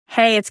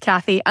Hey, it's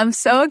Kathy. I'm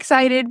so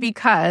excited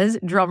because,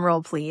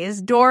 drumroll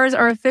please, doors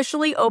are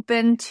officially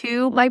open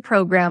to my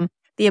program,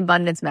 The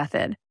Abundance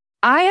Method.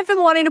 I have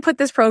been wanting to put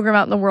this program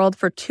out in the world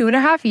for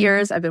 2.5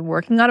 years. I've been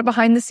working on it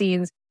behind the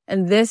scenes,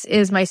 and this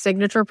is my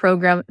signature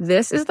program.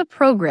 This is the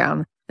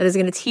program that is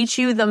going to teach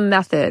you the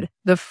method,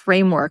 the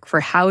framework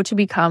for how to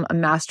become a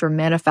master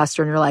manifestor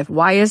in your life.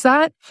 Why is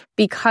that?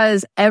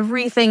 Because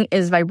everything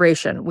is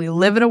vibration. We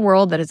live in a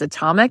world that is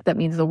atomic. That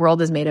means the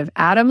world is made of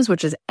atoms,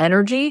 which is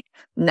energy.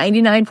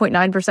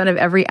 99.9% of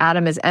every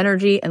atom is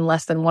energy and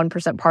less than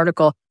 1%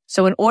 particle.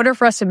 So in order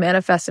for us to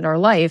manifest in our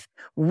life,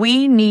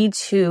 we need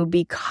to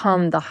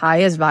become the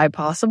highest vibe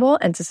possible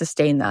and to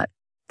sustain that.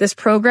 This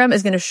program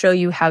is going to show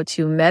you how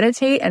to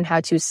meditate and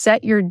how to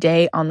set your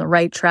day on the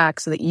right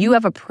track so that you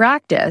have a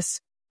practice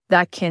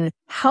that can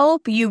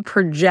help you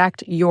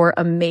project your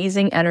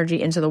amazing energy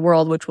into the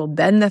world, which will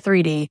bend the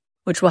 3D,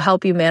 which will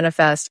help you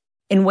manifest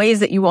in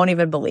ways that you won't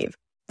even believe.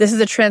 This is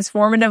a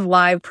transformative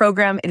live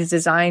program. It is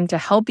designed to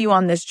help you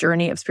on this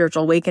journey of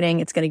spiritual awakening.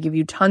 It's going to give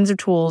you tons of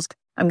tools.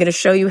 I'm going to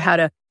show you how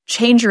to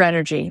change your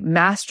energy,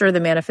 master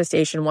the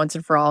manifestation once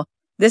and for all.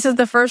 This is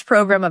the first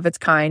program of its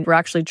kind. We're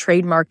actually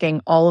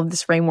trademarking all of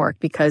this framework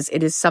because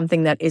it is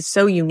something that is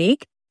so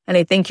unique, and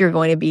I think you're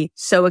going to be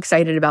so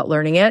excited about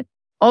learning it.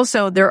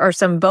 Also, there are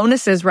some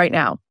bonuses right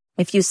now.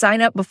 If you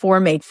sign up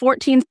before May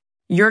 14th,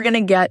 you're going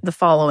to get the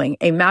following: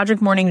 a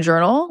Magic Morning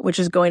Journal, which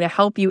is going to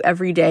help you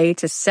every day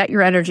to set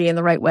your energy in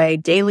the right way,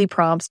 daily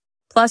prompts.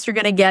 Plus, you're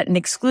going to get an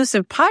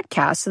exclusive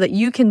podcast so that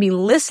you can be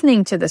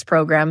listening to this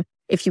program.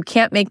 If you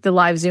can't make the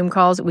live Zoom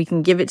calls, we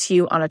can give it to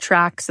you on a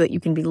track so that you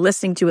can be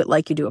listening to it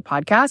like you do a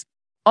podcast.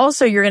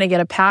 Also, you're going to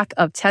get a pack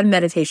of 10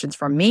 meditations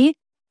from me,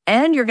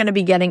 and you're going to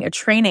be getting a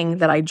training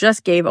that I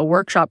just gave, a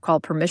workshop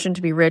called Permission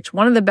to be Rich,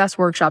 one of the best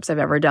workshops I've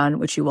ever done,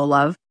 which you will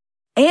love.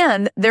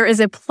 And there is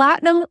a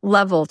platinum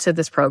level to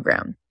this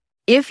program.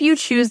 If you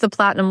choose the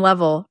platinum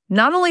level,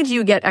 not only do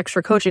you get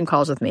extra coaching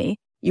calls with me,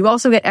 you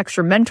also get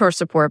extra mentor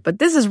support, but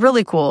this is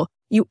really cool.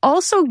 You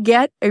also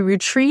get a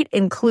retreat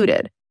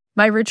included.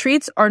 My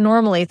retreats are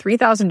normally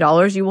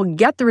 $3,000. You will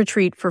get the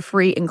retreat for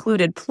free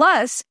included.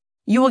 Plus,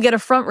 you will get a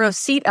front row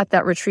seat at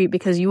that retreat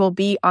because you will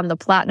be on the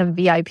Platinum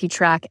VIP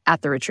track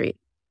at the retreat.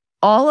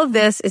 All of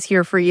this is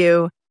here for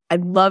you.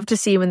 I'd love to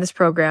see you in this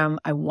program.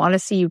 I want to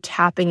see you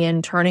tapping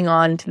in, turning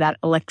on to that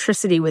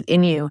electricity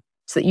within you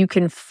so that you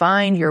can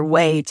find your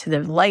way to the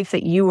life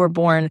that you were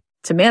born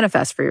to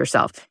manifest for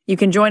yourself. You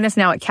can join us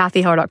now at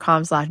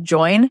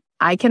kathyheller.com/join.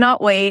 I cannot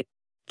wait.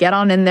 Get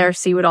on in there,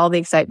 see what all the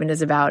excitement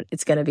is about.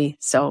 It's going to be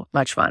so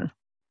much fun.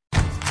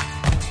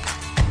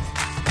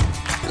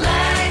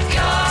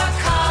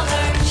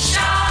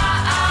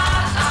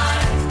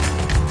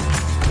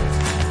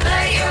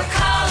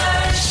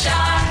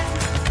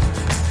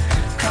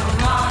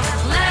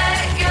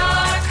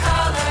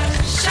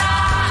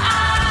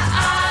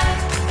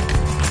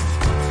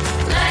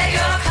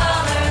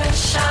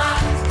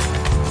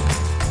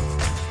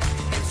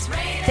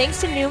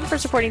 Thanks to Noom for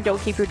supporting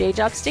Don't Keep Your Day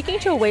Job. Sticking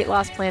to a weight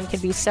loss plan can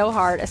be so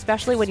hard,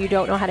 especially when you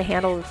don't know how to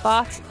handle the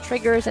thoughts,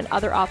 triggers, and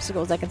other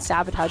obstacles that can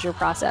sabotage your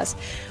process.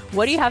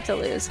 What do you have to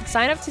lose?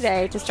 Sign up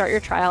today to start your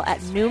trial at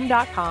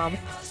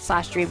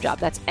Noom.com/dreamjob.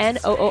 That's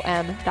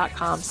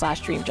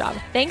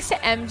NOOM.com/dreamjob. Thanks to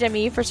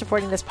MGME for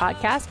supporting this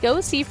podcast.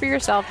 Go see for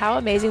yourself how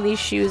amazing these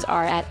shoes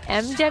are at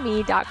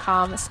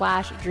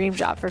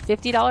MGME.com/dreamjob for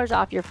 $50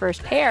 off your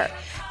first pair.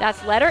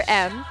 That's letter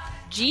M.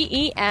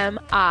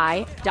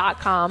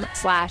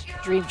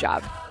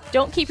 GEMI.com/dreamjob.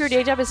 Don't Keep Your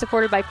Day Job is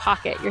supported by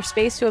Pocket, your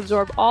space to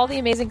absorb all the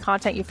amazing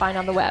content you find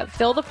on the web.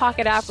 Fill the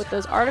Pocket app with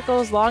those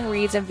articles, long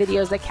reads, and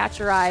videos that catch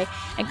your eye,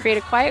 and create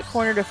a quiet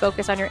corner to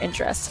focus on your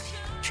interests.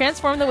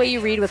 Transform the way you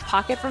read with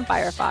Pocket from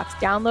Firefox.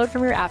 Download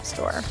from your app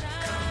store.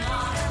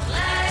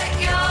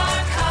 Let your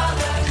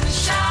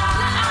colors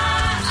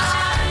shine.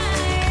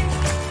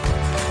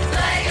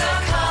 Let your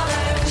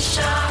colors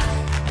shine.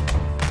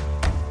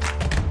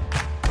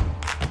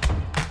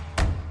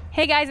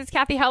 Hey guys, it's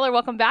Kathy Heller.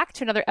 Welcome back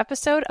to another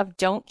episode of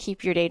Don't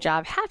Keep Your Day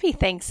Job. Happy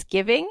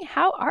Thanksgiving.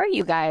 How are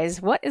you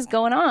guys? What is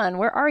going on?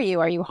 Where are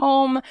you? Are you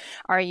home?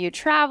 Are you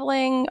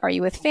traveling? Are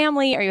you with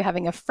family? Are you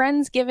having a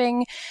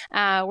Friendsgiving?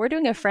 We're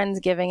doing a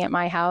Friendsgiving at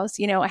my house.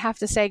 You know, I have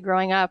to say,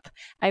 growing up,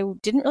 I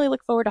didn't really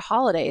look forward to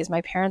holidays.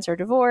 My parents are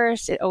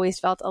divorced. It always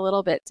felt a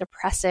little bit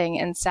depressing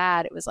and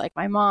sad. It was like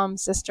my mom,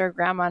 sister,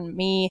 grandma, and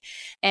me.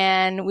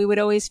 And we would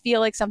always feel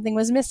like something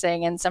was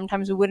missing. And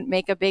sometimes we wouldn't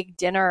make a big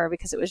dinner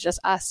because it was just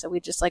us. So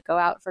we'd just like go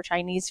out for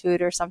Chinese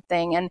food or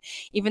something. And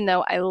even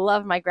though I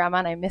love my grandma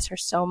and I miss her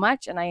so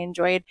much, and I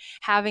enjoyed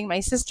having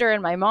my sister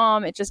and my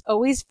mom, it just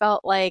always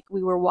felt like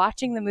we were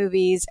watching the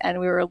movies and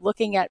we were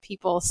looking at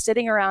people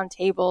sitting around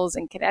tables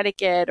in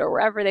Connecticut or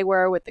wherever they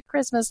were with the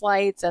Christmas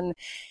lights. And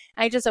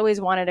I just always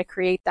wanted to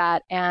create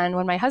that. And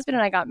when my husband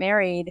and I got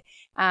married,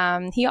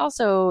 he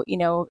also, you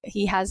know,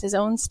 he has his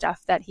own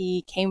stuff that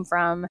he came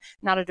from,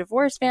 not a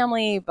divorced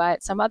family,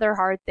 but some other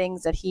hard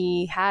things that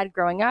he had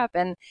growing up.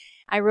 And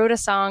I wrote a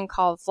song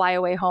called Fly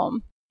Away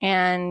Home.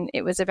 And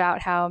it was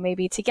about how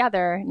maybe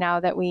together, now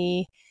that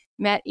we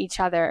met each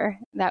other,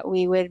 that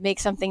we would make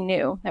something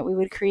new, that we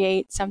would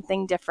create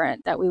something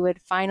different, that we would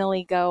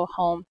finally go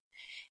home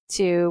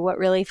to what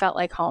really felt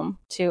like home,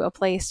 to a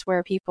place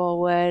where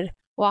people would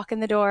walk in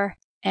the door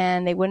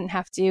and they wouldn't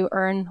have to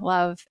earn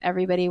love.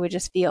 Everybody would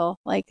just feel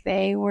like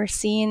they were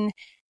seen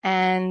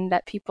and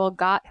that people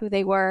got who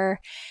they were.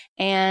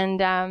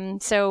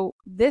 And so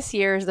this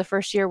year is the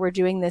first year we're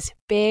doing this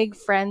big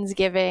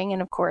Friendsgiving.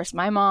 And of course,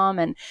 my mom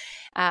and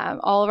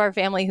all of our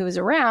family who is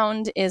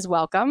around is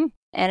welcome.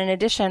 And in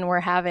addition, we're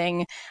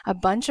having a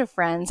bunch of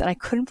friends, and I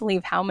couldn't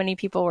believe how many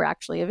people were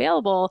actually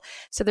available.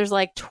 So there's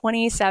like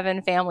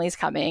 27 families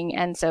coming.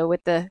 And so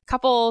with the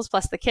couples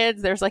plus the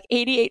kids, there's like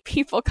 88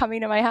 people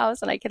coming to my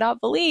house, and I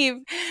cannot believe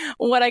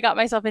what I got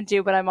myself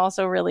into, but I'm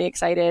also really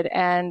excited.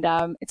 And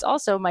it's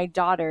also my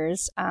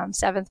daughter's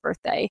 7th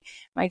birthday.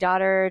 My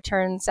daughter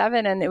turned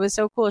 7, and it was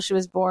so cool. She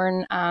was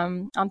born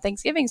on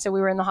Thanksgiving. So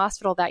we were in the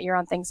hospital that year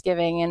on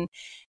Thanksgiving,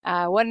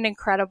 and what an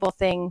incredible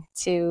thing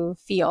to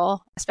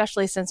feel,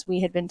 especially since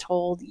we had been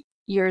told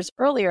years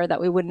earlier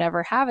that we would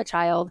never have a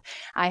child.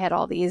 I had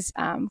all these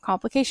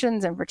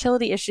complications and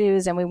fertility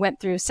issues, and we went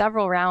through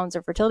several rounds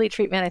of fertility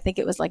treatment. I think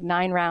it was like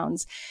 9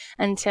 rounds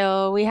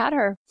until we had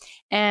her.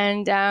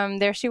 And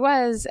there she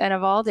was. And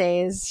of all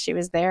days, she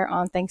was there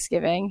on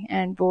Thanksgiving.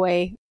 And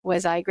boy,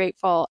 was I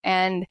grateful.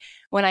 And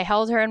when I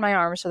held her in my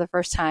arms for the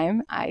first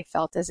time, I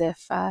felt as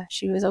if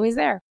she was always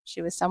there.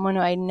 She was someone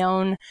who I'd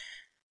known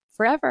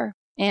forever.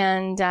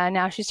 And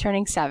now she's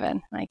turning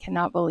 7. I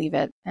cannot believe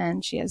it.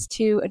 And she has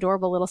 2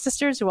 adorable little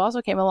sisters who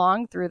also came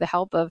along through the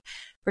help of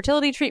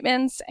fertility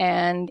treatments.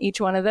 And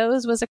each one of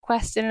those was a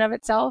quest in and of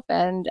itself.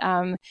 And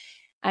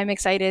I'm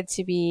excited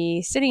to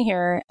be sitting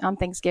here on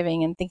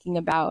Thanksgiving and thinking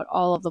about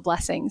all of the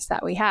blessings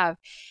that we have.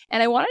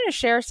 And I wanted to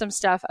share some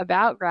stuff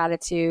about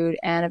gratitude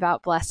and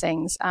about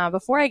blessings.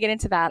 Before I get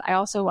into that, I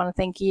also want to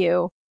thank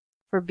you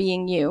for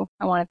being you.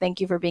 I want to thank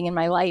you for being in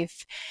my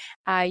life.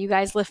 You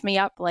guys lift me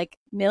up like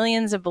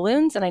millions of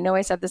balloons. And I know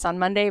I said this on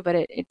Monday, but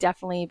it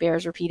definitely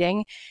bears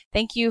repeating.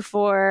 Thank you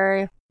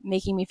for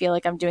making me feel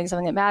like I'm doing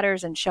something that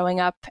matters and showing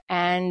up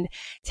and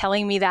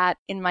telling me that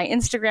in my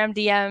Instagram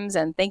DMs.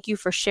 And thank you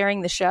for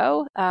sharing the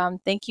show.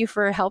 Thank you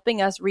for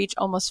helping us reach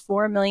almost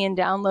 4 million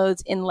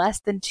downloads in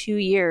less than 2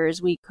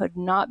 years. We could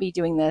not be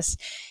doing this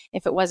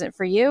if it wasn't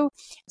for you.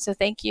 So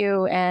thank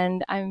you.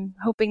 And I'm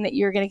hoping that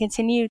you're going to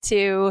continue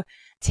to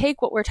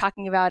take what we're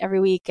talking about every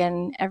week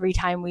and every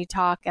time we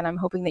talk. And I'm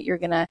hoping that you're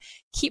going to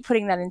keep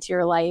putting that into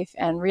your life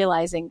and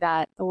realizing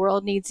that the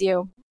world needs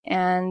you.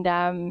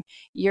 And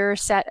your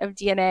set of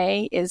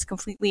DNA is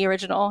completely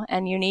original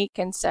and unique.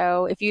 And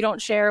so if you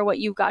don't share what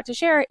you've got to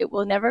share, it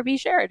will never be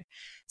shared.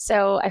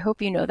 So I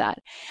hope you know that.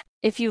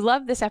 If you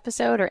love this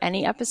episode or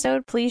any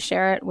episode, please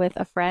share it with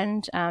a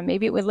friend.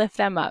 Maybe it would lift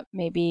them up.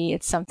 Maybe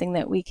it's something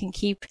that we can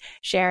keep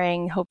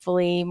sharing.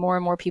 Hopefully more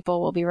and more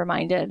people will be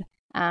reminded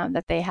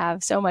that they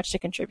have so much to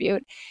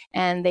contribute,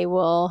 and they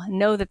will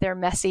know that their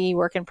messy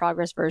work in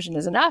progress version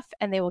is enough,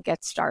 and they will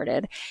get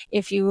started.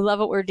 If you love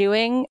what we're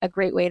doing, a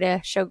great way to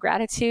show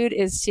gratitude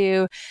is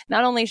to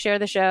not only share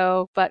the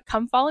show, but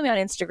come follow me on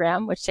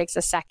Instagram, which takes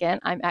a second.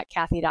 I'm at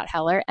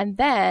Kathy.Heller. And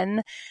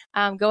then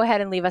go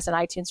ahead and leave us an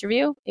iTunes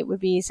review. It would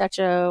be such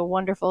a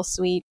wonderful,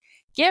 sweet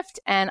gift,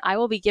 and I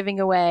will be giving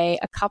away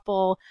a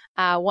couple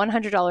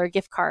 $100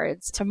 gift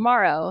cards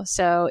tomorrow.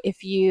 So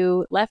if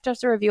you left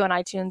us a review on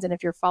iTunes and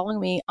if you're following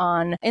me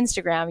on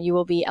Instagram, you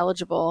will be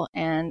eligible,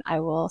 and I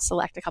will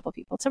select a couple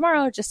people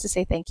tomorrow just to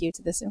say thank you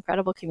to this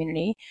incredible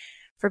community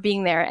for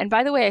being there. And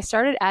by the way, I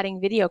started adding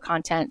video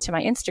content to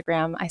my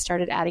Instagram. I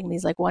started adding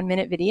these like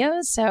 1-minute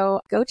videos.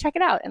 So go check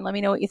it out and let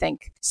me know what you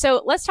think.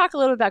 So let's talk a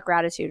little bit about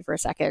gratitude for a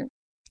second.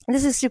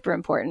 This is super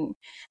important.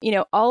 You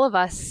know, all of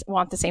us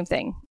want the same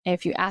thing.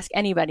 If you ask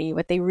anybody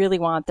what they really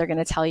want, they're going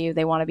to tell you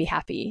they want to be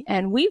happy.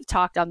 And we've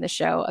talked on the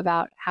show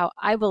about how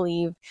I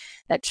believe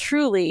that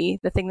truly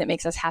the thing that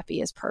makes us happy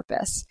is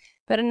purpose.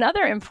 But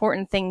another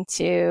important thing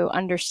to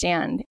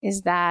understand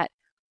is that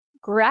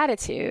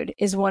gratitude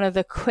is one of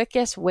the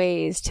quickest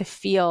ways to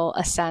feel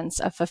a sense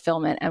of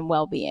fulfillment and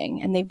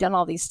well-being. And they've done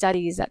all these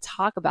studies that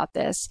talk about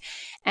this.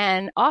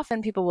 And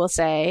often people will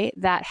say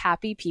that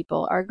happy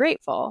people are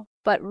grateful,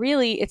 but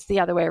really it's the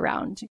other way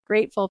around.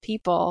 Grateful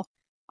people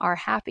are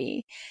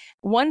happy.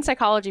 One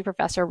psychology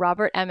professor,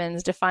 Robert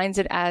Emmons, defines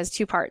it as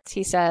 2 parts.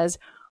 He says,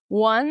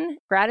 1,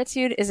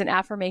 gratitude is an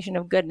affirmation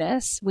of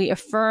goodness. We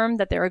affirm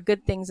that there are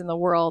good things in the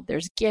world.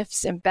 There's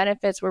gifts and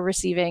benefits we're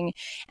receiving.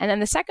 And then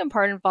the second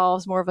part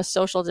involves more of a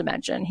social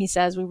dimension. He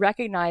says we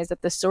recognize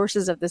that the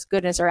sources of this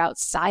goodness are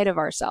outside of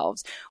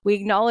ourselves. We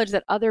acknowledge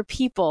that other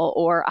people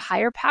or a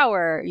higher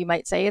power, you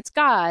might say it's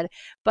God,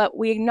 but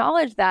we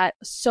acknowledge that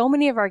so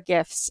many of our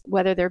gifts,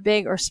 whether they're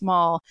big or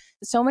small,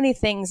 so many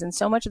things and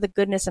so much of the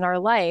goodness in our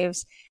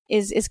lives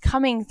is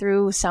coming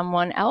through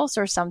someone else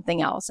or something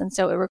else. And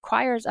so it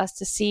requires us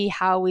to see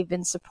how we've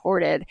been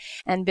supported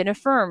and been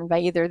affirmed by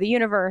either the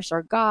universe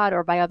or God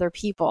or by other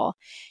people.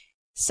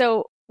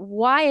 So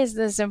why is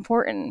this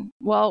important?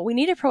 Well, we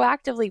need to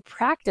proactively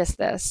practice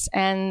this.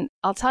 And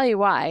I'll tell you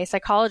why.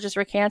 Psychologist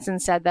Rick Hanson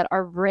said that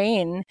our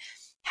brain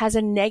has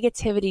a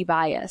negativity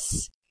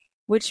bias.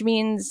 which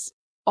means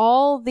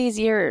all these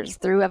years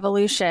through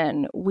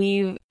evolution,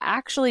 we've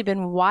actually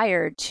been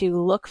wired to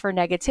look for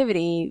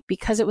negativity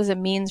because it was a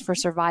means for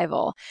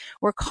survival.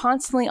 We're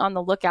constantly on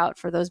the lookout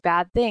for those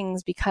bad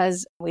things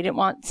because we didn't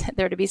want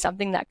there to be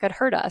something that could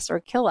hurt us or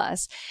kill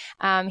us.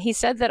 He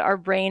said that our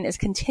brain is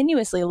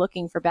continuously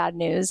looking for bad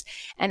news.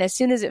 And as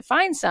soon as it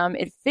finds some,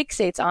 it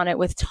fixates on it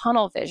with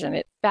tunnel vision.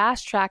 It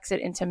fast tracks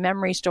it into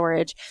memory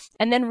storage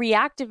and then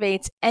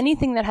reactivates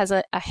anything that has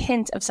a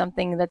hint of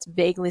something that's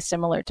vaguely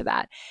similar to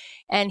that.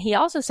 And he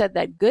also said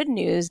that good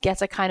news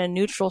gets a kind of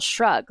neutral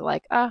shrug,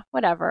 like,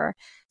 whatever.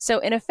 So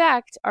in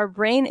effect, our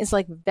brain is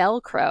like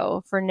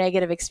Velcro for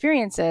negative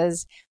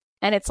experiences,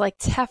 and it's like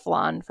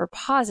Teflon for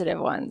positive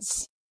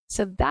ones.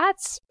 So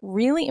that's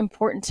really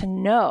important to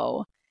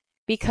know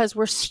because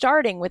we're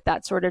starting with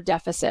that sort of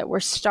deficit. We're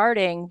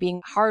starting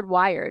being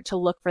hardwired to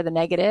look for the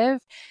negative.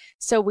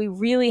 So we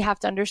really have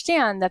to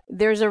understand that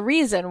there's a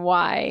reason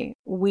why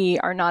we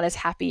are not as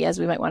happy as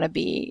we might want to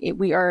be.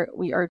 We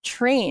are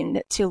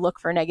trained to look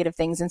for negative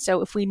things. And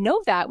so if we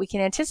know that, we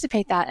can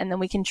anticipate that, and then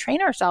we can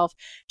train ourselves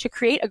to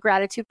create a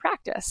gratitude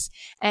practice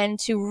and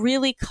to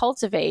really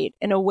cultivate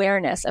an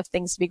awareness of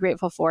things to be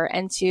grateful for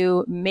and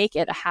to make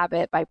it a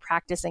habit by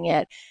practicing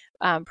it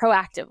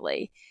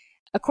proactively.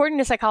 According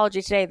to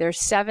Psychology Today, there's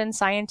 7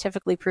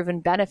 scientifically proven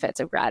benefits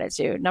of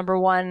gratitude. Number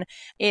 1,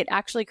 it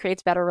actually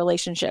creates better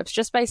relationships.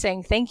 Just by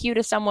saying thank you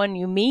to someone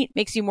you meet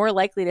makes you more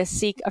likely to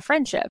seek a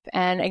friendship,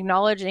 and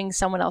acknowledging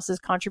someone else's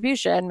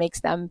contribution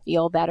makes them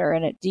feel better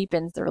and it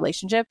deepens the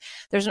relationship.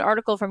 There's an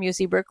article from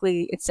UC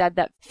Berkeley. It said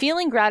that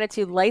feeling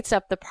gratitude lights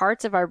up the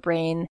parts of our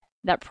brain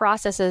that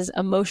processes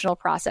emotional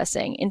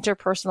processing,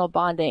 interpersonal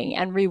bonding,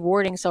 and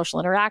rewarding social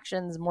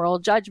interactions, moral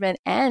judgment,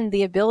 and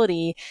the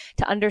ability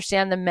to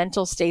understand the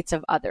mental states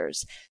of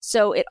others.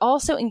 So it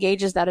also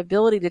engages that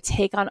ability to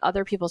take on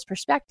other people's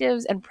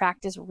perspectives and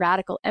practice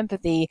radical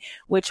empathy,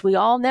 which we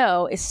all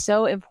know is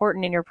so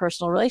important in your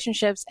personal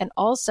relationships and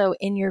also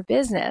in your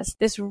business.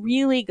 This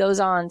really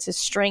goes on to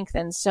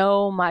strengthen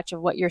so much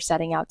of what you're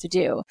setting out to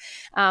do.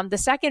 The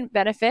second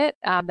benefit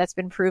that's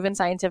been proven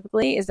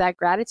scientifically is that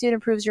gratitude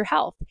improves your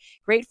health.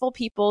 Grateful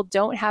people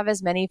don't have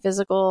as many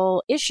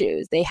physical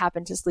issues. They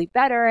happen to sleep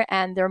better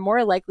and they're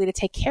more likely to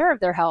take care of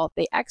their health.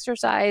 They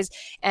exercise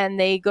and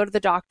they go to the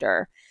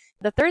doctor.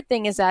 The third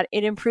thing is that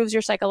it improves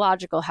your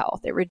psychological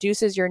health. It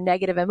reduces your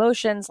negative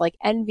emotions like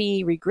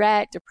envy,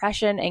 regret,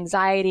 depression,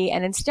 anxiety,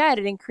 and instead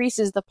it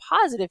increases the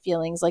positive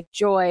feelings like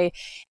joy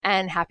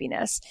and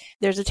happiness.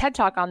 There's a TED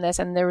Talk on this,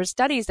 and there were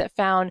studies that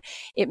found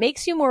it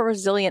makes you more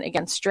resilient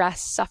against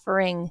stress,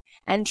 suffering,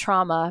 and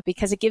trauma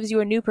because it gives you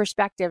a new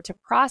perspective to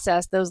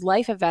process those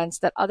life events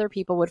that other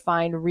people would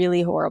find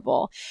really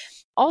horrible.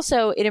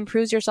 Also, it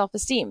improves your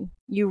self-esteem.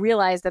 You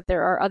realize that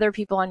there are other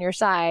people on your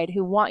side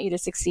who want you to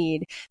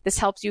succeed. This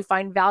helps you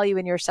find value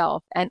in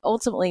yourself and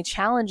ultimately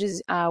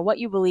challenges what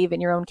you believe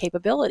in your own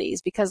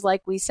capabilities. Because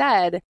like we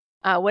said,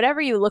 whatever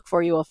you look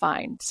for, you will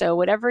find. So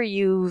whatever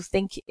you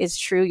think is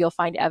true, you'll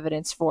find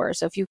evidence for.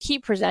 So if you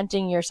keep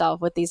presenting yourself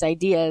with these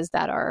ideas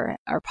that are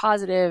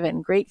positive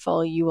and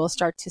grateful, you will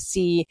start to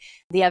see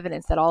the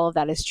evidence that all of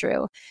that is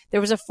true.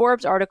 There was a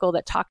Forbes article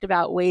that talked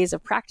about ways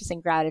of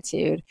practicing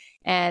gratitude.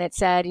 And it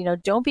said,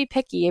 don't be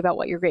picky about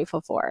what you're grateful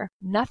for.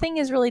 Nothing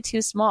is really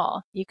too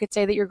small. You could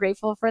say that you're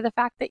grateful for the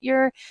fact that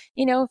your,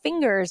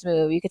 fingers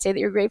move. You could say that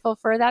you're grateful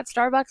for that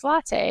Starbucks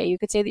latte. You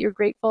could say that you're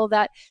grateful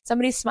that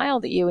somebody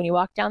smiled at you when you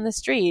walked down the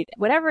street.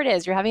 Whatever it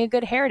is, you're having a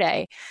good hair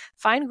day.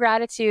 Find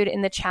gratitude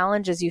in the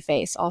challenges you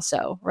face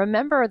also.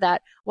 Remember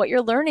that what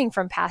you're learning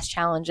from past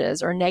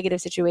challenges or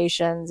negative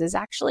situations is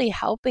actually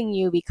helping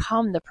you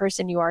become the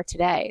person you are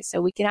today.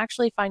 So we can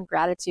actually find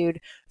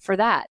gratitude for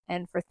that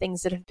and for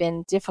things that have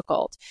been difficult.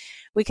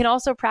 We can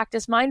also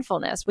practice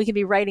mindfulness. We can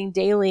be writing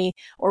daily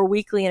or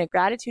weekly in a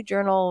gratitude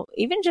journal,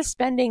 even just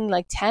spending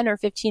like 10 or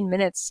 15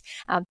 minutes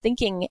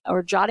thinking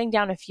or jotting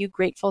down a few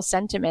grateful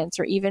sentiments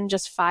or even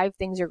just 5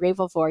 things you're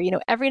grateful for.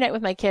 Every night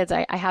with my kids,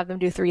 I have them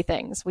do 3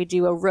 things. We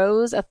do a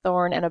rose, a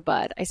thorn, and a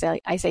bud. I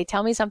say,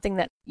 tell me something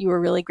that you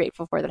were really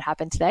grateful for that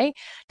happened today.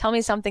 Tell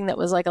me something that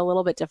was like a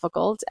little bit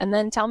difficult. And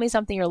then tell me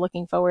something you're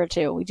looking forward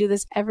to. We do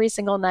this every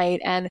single night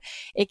and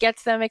it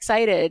gets them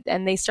excited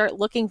and they start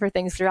looking for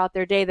things throughout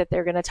their day that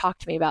they're going to talk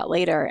to me about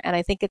later. And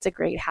I think it's a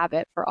great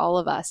habit for all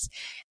of us.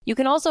 You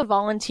can also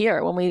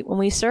volunteer. When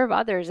we serve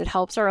others, it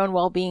helps our own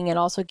well-being and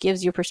also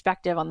gives you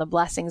perspective on the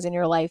blessings in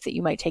your life that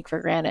you might take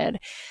for granted.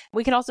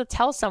 We can also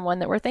tell someone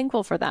that we're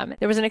thankful for them.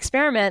 There was an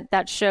experiment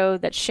that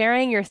showed that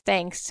sharing your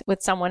thanks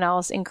with someone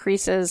else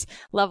increases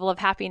level of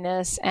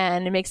happiness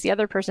and it makes the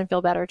other person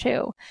feel better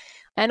too.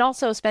 And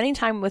also spending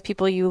time with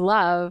people you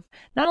love,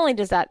 not only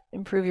does that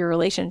improve your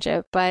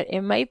relationship, but it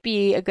might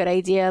be a good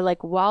idea,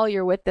 like while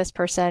you're with this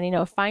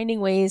person, finding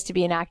ways to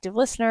be an active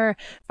listener,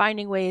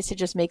 finding ways to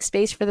just make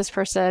space for this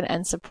person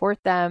and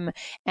support them.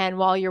 And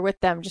while you're with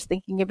them, just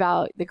thinking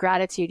about the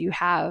gratitude you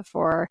have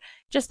for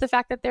just the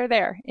fact that they're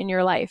there in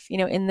your life,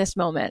 in this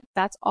moment.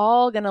 That's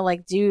all going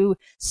to do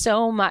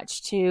so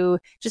much to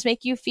just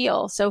make you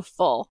feel so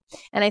full.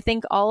 And I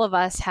think all of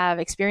us have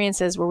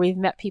experiences where we've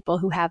met people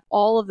who have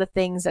all of the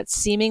things that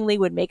seemingly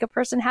would make a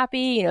person happy.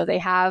 You know, they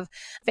have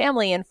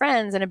family and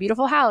friends and a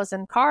beautiful house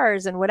and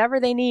cars and whatever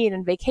they need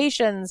and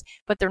vacations,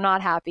 but they're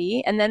not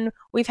happy. And then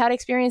we've had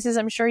experiences,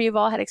 I'm sure you've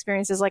all had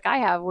experiences like I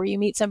have, where you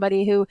meet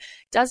somebody who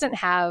doesn't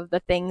have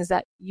the things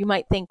that you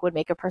might think would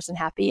make a person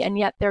happy, and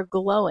yet they're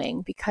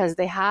glowing because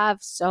they have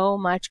so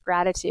much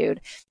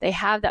gratitude. They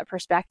have that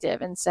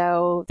perspective. And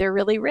so they're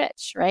really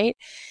rich, right?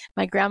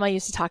 My grandma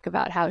used to talk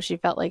about how she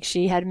felt like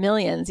she had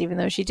millions, even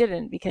though she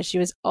didn't, because she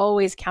was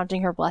always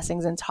counting her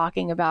blessings and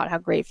talking about how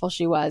grateful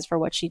she was for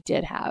what she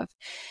did have.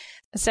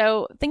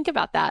 So think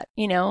about that.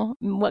 You know,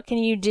 what can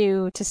you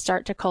do to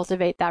start to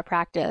cultivate that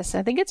practice?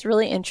 I think it's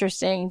really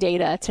interesting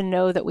data to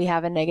know that we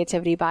have a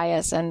negativity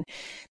bias, and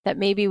that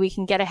maybe we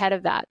can get ahead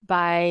of that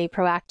by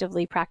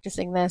proactively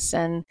practicing this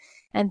and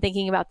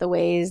thinking about the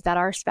ways that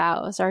our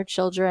spouse, our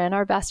children,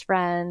 our best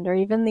friend, or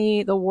even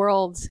the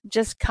world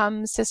just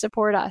comes to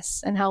support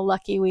us, and how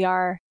lucky we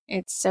are.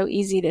 It's so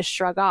easy to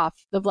shrug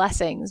off the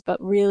blessings,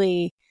 but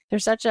really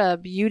there's such a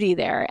beauty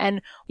there.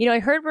 And, you know, I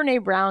heard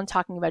Brene Brown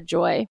talking about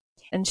joy,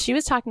 and she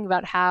was talking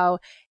about how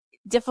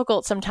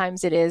difficult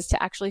sometimes it is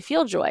to actually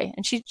feel joy.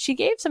 And she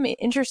gave some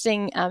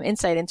interesting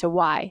insight into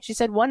why. She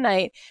said one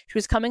night she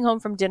was coming home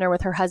from dinner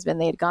with her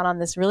husband. They had gone on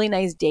this really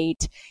nice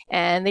date,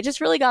 and they just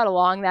really got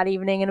along that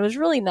evening, and it was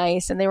really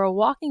nice. And they were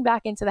walking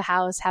back into the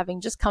house, having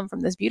just come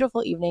from this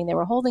beautiful evening. They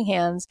were holding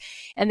hands,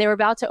 and they were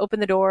about to open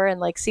the door and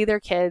like see their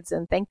kids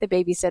and thank the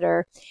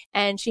babysitter.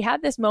 And she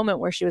had this moment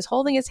where she was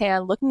holding his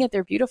hand, looking at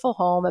their beautiful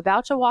home,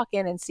 about to walk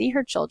in and see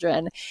her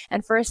children.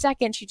 And for a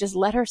second, she just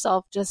let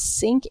herself just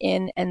sink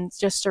in and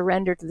just surrender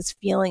to this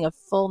feeling of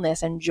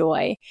fullness and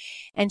joy.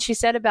 And she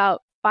said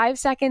about 5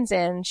 seconds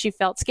in, she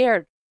felt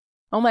scared.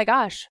 Oh my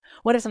gosh,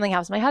 what if something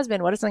happens to my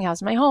husband? What if something happens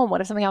to my home?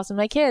 What if something happens to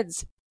my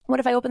kids? What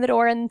if I open the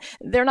door and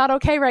they're not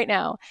okay right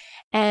now?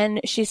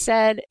 And she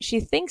said she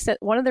thinks that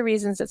one of the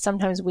reasons that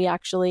sometimes we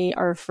actually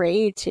are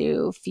afraid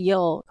to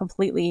feel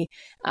completely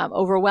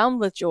overwhelmed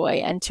with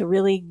joy and to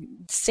really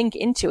sink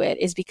into it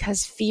is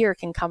because fear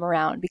can come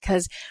around.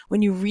 Because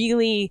when you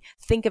really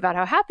think about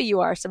how happy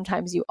you are,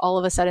 sometimes you all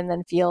of a sudden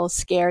then feel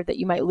scared that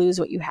you might lose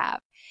what you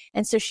have.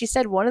 And so she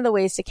said one of the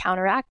ways to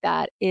counteract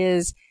that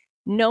is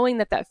knowing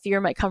that that fear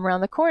might come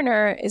around the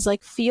corner is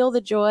like feel the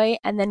joy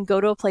and then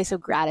go to a place of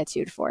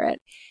gratitude for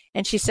it.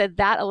 And she said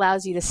that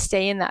allows you to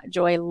stay in that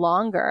joy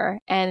longer,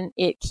 and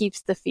it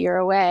keeps the fear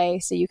away,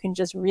 so you can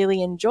just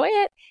really enjoy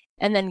it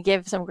and then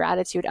give some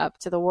gratitude up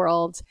to the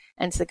world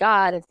and to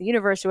God and to the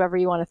universe, whoever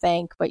you want to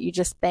thank. But you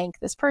just thank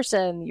this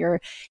person, your,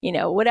 you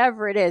know,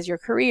 whatever it is, your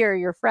career,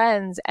 your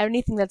friends,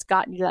 anything that's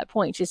gotten you to that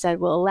point, she said,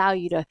 will allow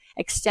you to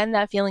extend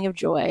that feeling of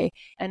joy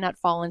and not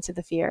fall into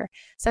the fear.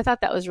 So I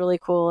thought that was really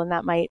cool, and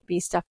that might be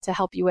stuff to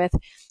help you with.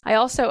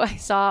 I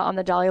saw on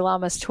the Dalai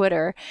Lama's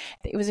Twitter,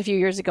 it was a few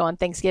years ago on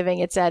Thanksgiving,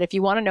 it said, if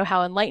you want to know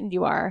how enlightened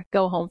you are,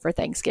 go home for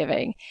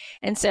Thanksgiving.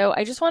 And so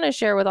I just want to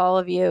share with all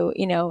of you,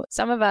 you know,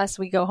 some of us,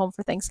 we go home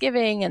for Thanksgiving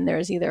and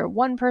there's either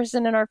one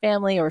person in our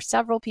family or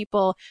several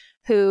people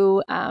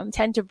who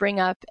tend to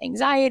bring up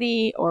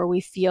anxiety, or we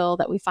feel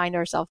that we find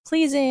ourselves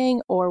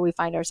pleasing, or we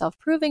find ourselves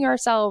proving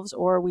ourselves,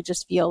 or we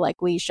just feel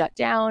like we shut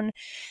down.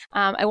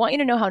 I want you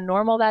to know how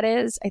normal that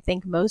is. I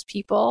think most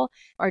people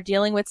are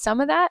dealing with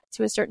some of that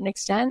to a certain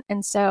extent.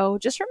 And so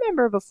just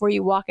remember before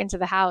you walk into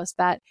the house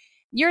that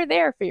you're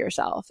there for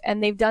yourself.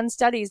 And they've done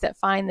studies that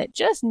find that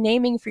just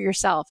naming for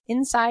yourself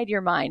inside your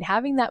mind,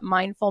 having that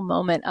mindful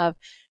moment of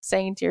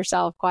saying to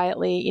yourself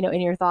quietly, you know, in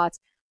your thoughts,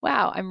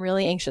 wow, I'm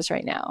really anxious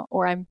right now,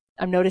 or I'm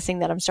noticing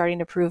that I'm starting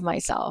to prove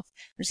myself.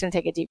 I'm just going to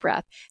take a deep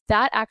breath.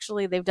 That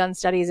actually, they've done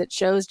studies that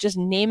shows just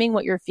naming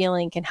what you're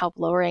feeling can help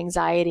lower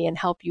anxiety and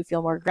help you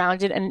feel more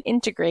grounded, and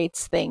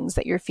integrates things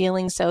that you're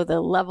feeling. So the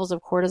levels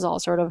of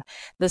cortisol, sort of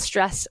the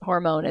stress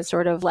hormone, is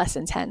sort of less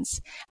intense.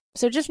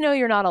 So just know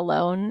you're not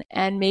alone,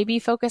 and maybe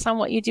focus on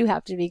what you do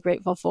have to be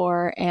grateful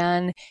for,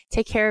 and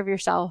take care of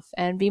yourself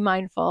and be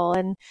mindful,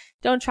 and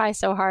don't try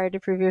so hard to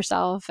prove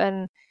yourself,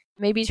 and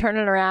maybe turn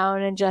it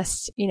around and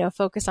just, you know,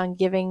 focus on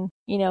giving,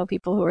 you know,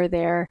 people who are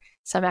there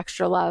some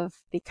extra love,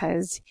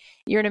 because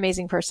you're an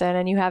amazing person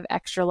and you have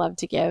extra love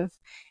to give.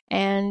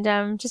 And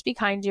just be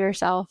kind to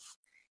yourself.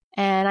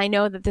 And I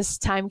know that this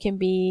time can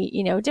be,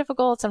 you know,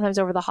 difficult. Sometimes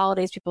over the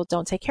holidays, people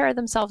don't take care of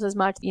themselves as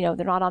much. You know,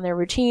 they're not on their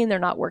routine, they're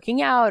not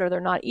working out, or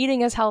they're not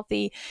eating as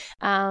healthy.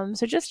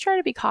 So just try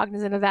to be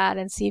cognizant of that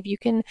and see if you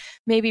can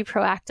maybe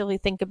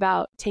proactively think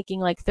about taking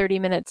like 30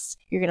 minutes.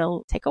 You're going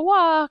to take a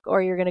walk,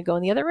 or you're going to go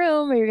in the other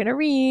room, or you're going to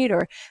read,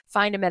 or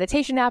find a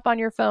meditation app on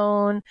your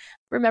phone.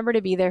 Remember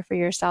to be there for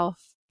yourself.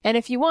 And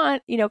if you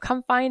want, you know,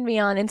 come find me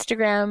on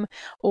Instagram,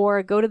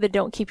 or go to the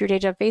Don't Keep Your Day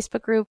Job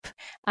Facebook group.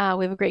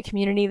 We have a great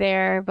community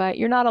there, but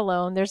you're not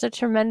alone. There's a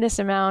tremendous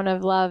amount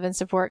of love and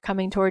support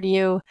coming toward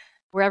you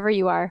wherever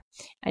you are.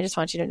 I just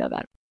want you to know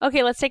that.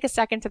 Okay, let's take a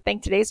second to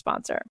thank today's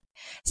sponsor.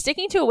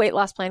 Sticking to a weight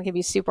loss plan can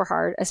be super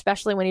hard,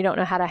 especially when you don't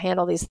know how to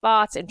handle these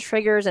thoughts and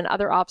triggers and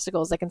other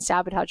obstacles that can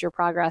sabotage your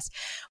progress.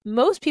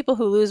 Most people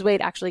who lose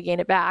weight actually gain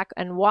it back.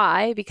 And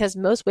why? Because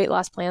most weight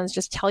loss plans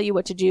just tell you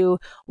what to do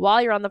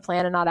while you're on the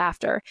plan and not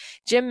after.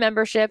 Gym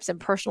memberships and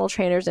personal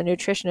trainers and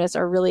nutritionists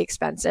are really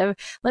expensive.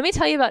 Let me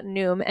tell you about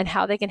Noom and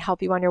how they can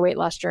help you on your weight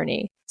loss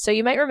journey. So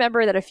you might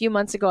remember that a few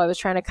months ago, I was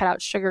trying to cut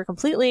out sugar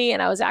completely,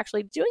 and I was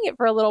actually doing it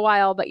for a little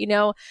while, but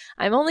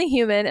I'm only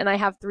human and I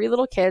have 3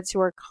 little kids who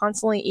are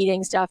constantly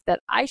eating stuff that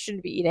I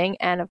shouldn't be eating.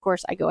 And of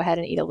course, I go ahead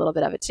and eat a little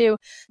bit of it too.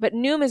 But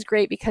Noom is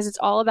great because it's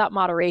all about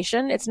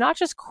moderation. It's not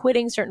just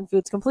quitting certain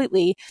foods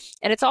completely.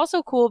 And it's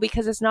also cool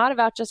because it's not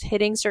about just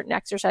hitting certain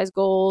exercise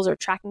goals or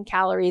tracking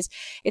calories.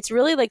 It's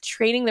really like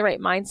training the right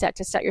mindset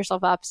to set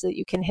yourself up so that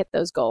you can hit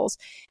those goals.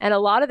 And a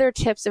lot of their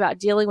tips about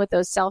dealing with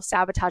those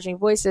self-sabotaging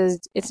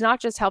voices, it's not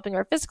just helping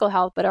our physical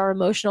health, but our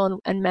emotional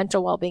and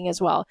mental well-being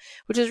as well,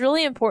 which is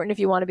really important if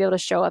you want to be able to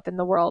show up in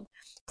the world.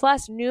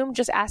 Plus, Noom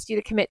just asks you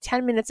to commit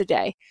 10 minutes a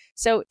day.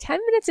 So 10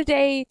 minutes a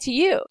day to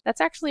you,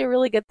 that's actually a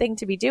really good thing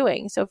to be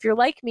doing. So if you're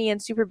like me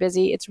and super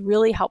busy, it's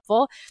really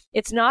helpful.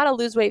 It's not a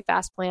lose weight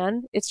fast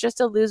plan. It's just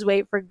a lose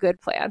weight for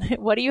good plan.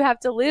 What do you have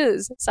to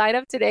lose? Sign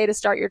up today to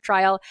start your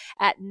trial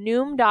at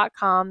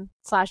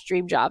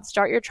Noom.com/dreamjob.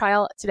 Start your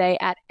trial today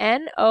at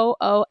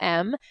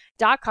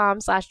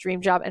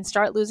Noom.com/dreamjob and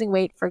start losing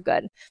weight for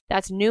good.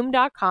 That's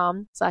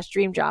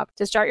Noom.com/dreamjob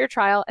to start your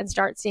trial and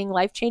start seeing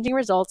life-changing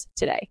results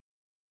today.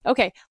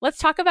 Okay, let's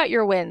talk about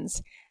your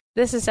wins.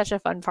 This is such a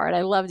fun part.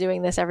 I love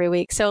doing this every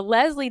week. So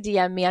Leslie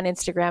DM'd me on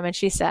Instagram and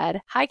she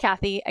said, "Hi,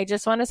 Kathy. I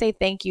just want to say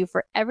thank you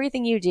for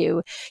everything you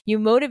do. You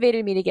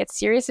motivated me to get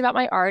serious about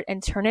my art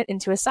and turn it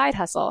into a side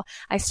hustle.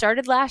 I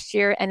started last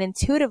year and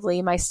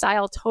intuitively my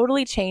style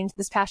totally changed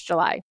this past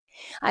July.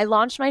 I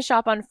launched my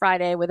shop on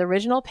Friday with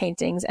original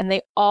paintings and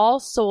they all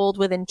sold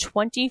within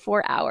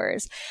 24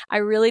 hours. I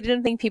really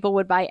didn't think people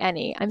would buy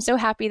any. I'm so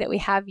happy that we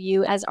have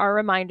you as our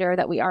reminder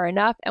that we are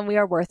enough and we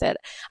are worth it.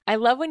 I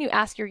love when you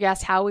ask your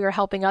guests how we are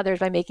helping others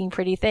by making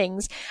pretty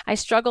things. I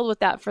struggled with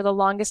that for the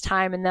longest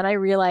time and then I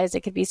realized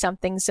it could be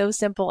something so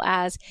simple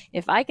as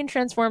if I can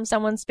transform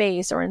someone's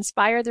space or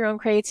inspire their own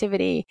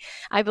creativity."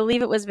 I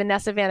believe it was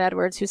Vanessa Van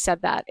Edwards who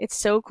said that. It's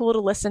so cool to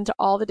listen to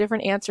all the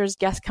different answers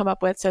guests come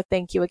up with, so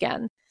thank you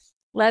again.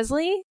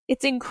 Leslie,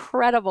 it's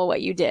incredible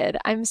what you did.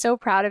 I'm so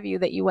proud of you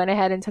that you went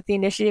ahead and took the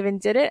initiative and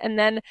did it. And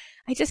then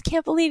I just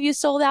can't believe you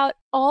sold out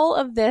all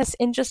of this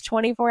in just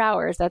 24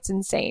 hours. That's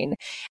insane.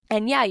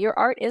 And yeah, your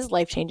art is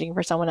life-changing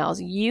for someone else.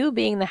 You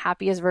being the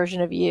happiest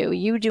version of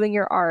you doing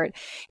your art,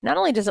 not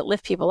only does it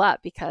lift people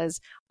up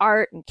because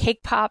art and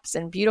cake pops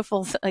and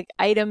beautiful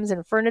items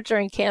and furniture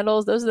and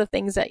candles, those are the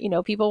things that,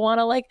 people want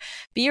to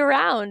be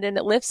around, and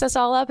it lifts us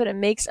all up and it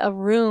makes a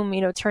room,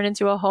 turn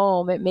into a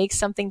home. It makes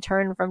something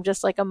turn from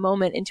just a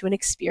moment into an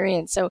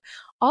experience. So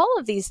all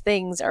of these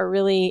things are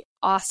really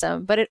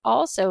awesome, but it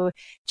also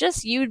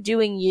just you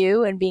doing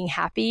you and being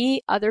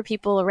happy. Other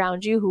people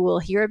around you who will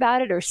hear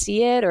about it or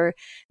see it or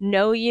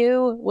know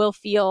you will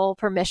feel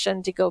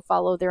permission to go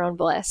follow their own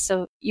bliss.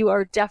 So you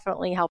are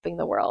definitely helping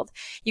the world.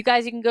 You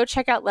guys, you can go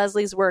check out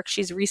Leslie's work.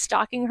 She's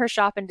restocking her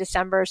shop in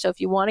December. So if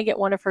you want to get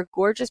one of her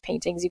gorgeous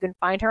paintings, you can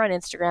find her on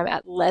Instagram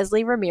at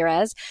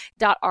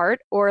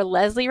LeslieRamirez.art or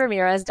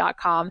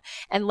LeslieRamirez.com.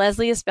 And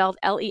Leslie is spelled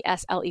Lesley.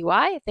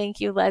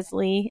 Thank you,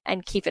 Leslie,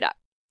 and keep it up.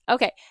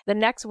 Okay, the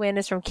next win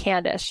is from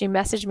Candace. She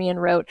messaged me and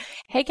wrote,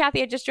 "Hey,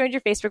 Kathy, I just joined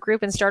your Facebook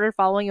group and started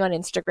following you on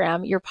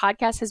Instagram. Your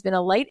podcast has been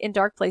a light in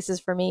dark places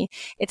for me.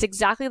 It's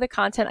exactly the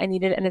content I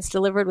needed, and it's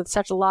delivered with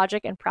such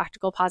logic and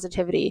practical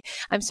positivity.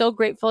 I'm so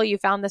grateful you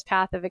found this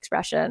path of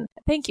expression."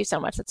 Thank you so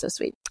much. That's so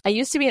sweet. "I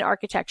used to be an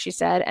architect," she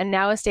said, "and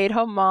now a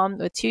stay-at-home mom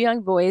with 2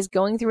 young boys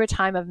going through a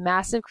time of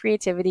massive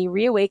creativity,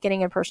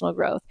 reawakening, and personal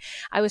growth.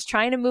 I was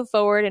trying to move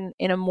forward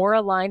in a more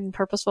aligned and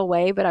purposeful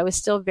way, but I was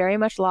still very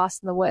much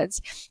lost in the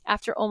woods.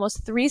 After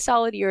almost 3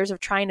 solid years of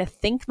trying to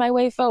think my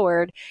way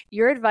forward,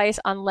 your advice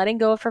on letting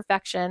go of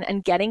perfection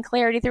and getting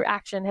clarity through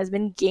action has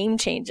been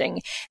game-changing.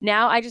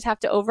 Now I just have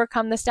to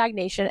overcome the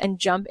stagnation and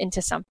jump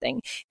into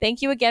something.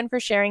 Thank you again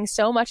for sharing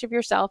so much of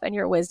yourself and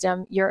your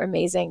wisdom. You're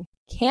amazing."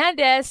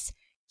 Candace,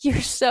 you're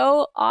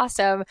so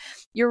awesome.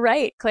 You're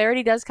right.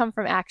 Clarity does come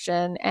from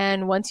action.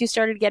 And once you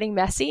started getting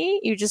messy,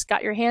 you just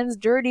got your hands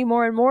dirty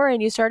more and more,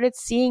 and you started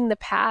seeing the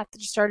path that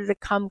just started to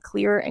come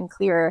clearer and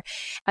clearer.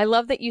 I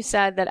love that you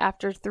said that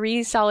after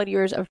 3 solid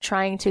years of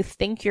trying to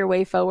think your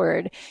way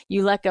forward,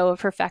 you let go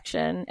of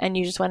perfection and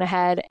you just went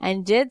ahead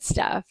and did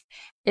stuff.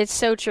 It's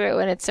so true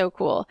and it's so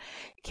cool.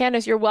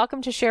 Candace, you're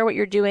welcome to share what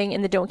you're doing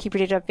in the Don't Keep Your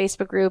Day Job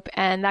Facebook group,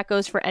 and that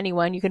goes for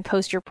anyone. You can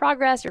post your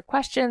progress, your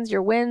questions,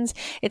 your wins.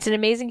 It's an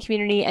amazing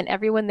community, and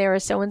everyone there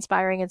is so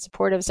inspiring and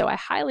supportive, so I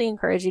highly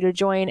encourage you to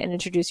join and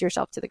introduce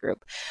yourself to the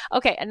group.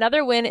 Okay,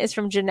 another win is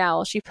from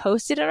Janelle. She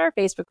posted in our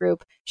Facebook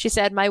group. She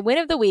said, "My win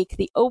of the week,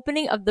 the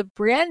opening of the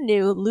brand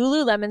new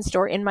Lululemon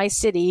store in my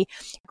city,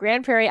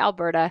 Grand Prairie,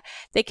 Alberta.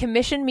 They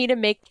commissioned me to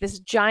make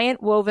this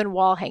giant woven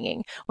wall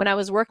hanging. When I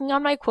was working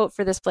on my quote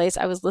for this place,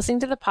 I was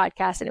listening to the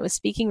podcast, and it was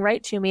speaking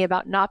right to me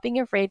about not being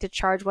afraid to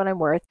charge what I'm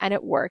worth, and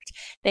it worked.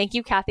 Thank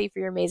you, Kathy, for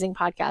your amazing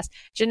podcast.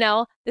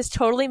 Janelle, this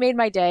totally made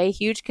my day.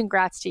 Huge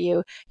congrats to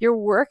you. Your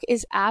work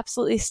is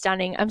absolutely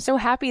stunning. I'm so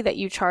happy that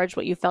you charged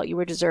what you felt you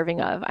were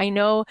deserving of. I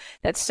know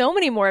that so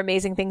many more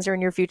amazing things are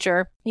in your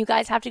future. You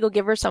guys have to go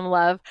give her some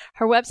love.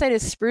 Her website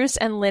is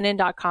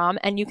spruceandlinen.com,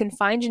 and you can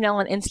find Janelle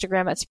on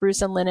Instagram at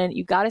spruceandlinen.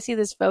 You got to see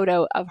this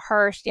photo of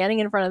her standing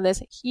in front of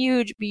this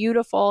huge,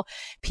 beautiful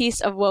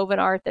piece of woven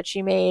art that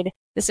she made,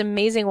 this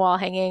amazing wall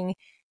hanging.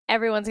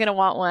 Everyone's going to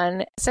want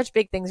one. Such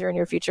big things are in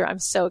your future. I'm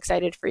so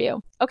excited for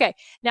you. Okay,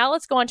 now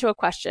let's go on to a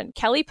question.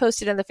 Kelly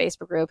posted in the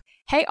Facebook group,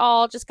 "Hey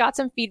all, just got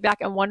some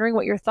feedback and wondering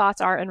what your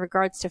thoughts are in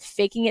regards to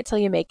faking it till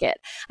you make it.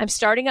 I'm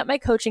starting up my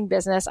coaching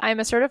business. I am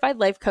a certified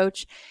life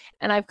coach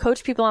and I've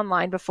coached people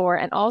online before.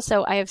 And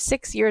also I have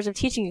 6 years of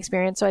teaching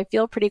experience, so I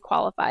feel pretty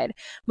qualified.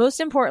 Most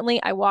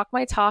importantly, I walk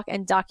my talk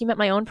and document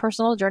my own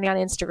personal journey on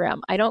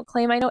Instagram. I don't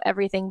claim I know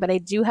everything, but I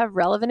do have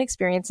relevant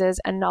experiences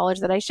and knowledge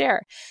that I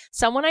share.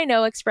 Someone I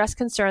know expressed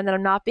concern that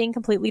I'm not being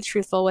completely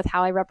truthful with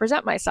how I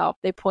represent myself.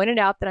 They pointed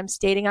out that I'm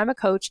stating I'm a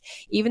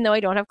coach, even though I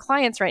don't have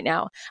clients right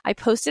now. I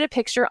posted a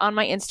picture on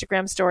my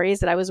Instagram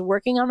stories that I was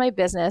working on my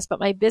business, but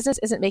my business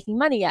isn't making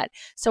money yet.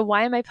 So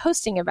why am I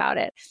posting about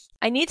it?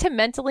 I need to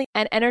mentally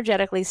and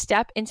energetically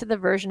step into the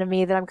version of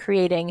me that I'm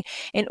creating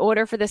in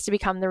order for this to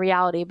become the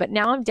reality. But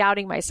now I'm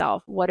doubting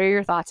myself. What are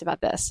your thoughts about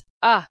this?"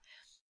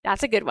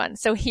 That's a good one.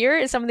 So here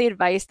is some of the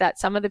advice that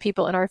some of the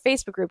people in our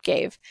Facebook group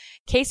gave.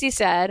 Casey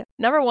said,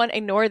 number one,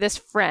 ignore this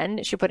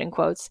friend, she put in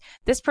quotes,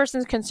 this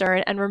person's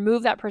concern, and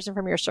remove that person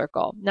from your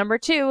circle. Number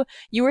two,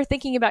 you are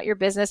thinking about your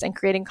business and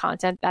creating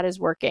content that is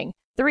working.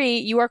 3,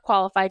 you are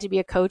qualified to be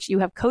a coach. You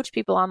have coached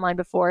people online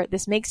before.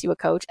 This makes you a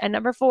coach. And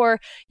number 4,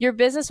 your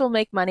business will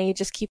make money.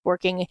 Just keep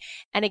working.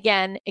 And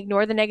again,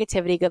 ignore the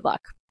negativity. Good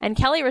luck. And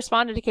Kelly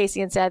responded to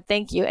Casey and said,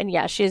 thank you. And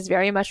yes, she is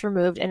very much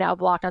removed and now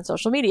blocked on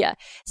social media.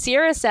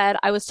 Sierra said,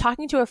 I was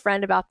talking to a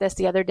friend about this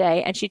the other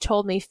day, and she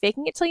told me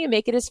faking it till you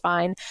make it is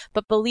fine,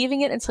 but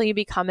believing it until you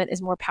become it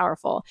is more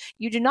powerful.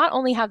 You do not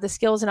only have the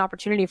skills and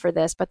opportunity for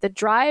this, but the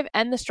drive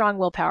and the strong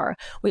willpower.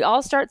 We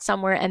all start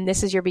somewhere, and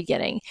this is your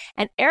beginning.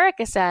 And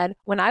Erica said,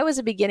 when I was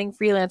a beginning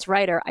freelance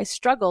writer, I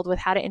struggled with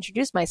how to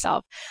introduce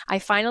myself. I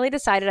finally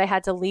decided I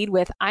had to lead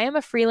with, I am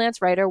a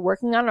freelance writer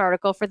working on an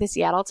article for the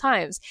Seattle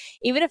Times.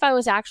 Even if I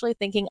was actually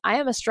thinking, I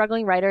am a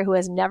struggling writer who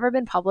has never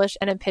been published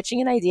and am pitching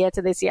an idea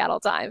to the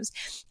Seattle Times.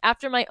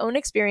 After my own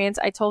experience,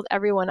 I told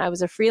everyone I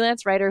was a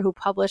freelance writer who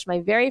published my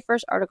very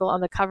first article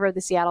on the cover of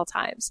the Seattle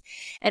Times.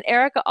 And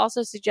Erica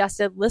also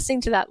suggested listening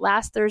to that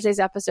last Thursday's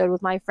episode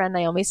with my friend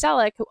Naomi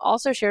Selleck, who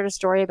also shared a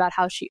story about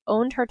how she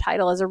owned her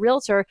title as a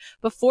realtor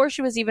before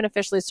she was even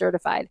officially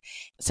certified.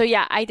 So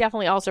yeah, I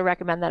definitely also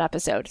recommend that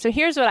episode. So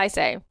here's what I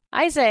say.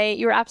 I say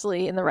you're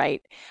absolutely in the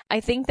right. I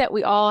think that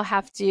we all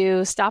have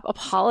to stop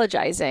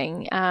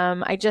apologizing.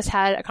 I just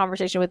had a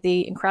conversation with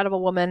the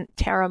incredible woman,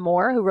 Tara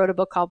Moore, who wrote a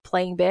book called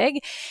Playing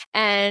Big.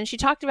 And she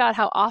talked about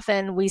how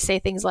often we say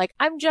things like,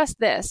 I'm just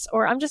this,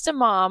 or I'm just a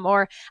mom,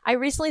 or I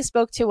recently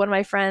spoke to one of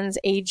my friends,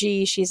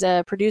 AG. She's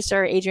a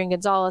producer. Adrienne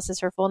Gonzalez is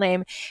her full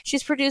name.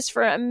 She's produced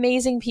for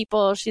amazing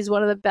people. She's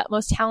one of the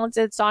most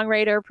talented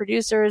songwriter,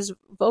 producers,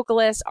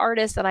 vocalists,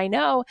 artists that I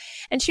know.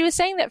 And she was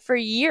saying that for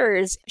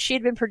years, she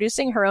had been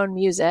producing her own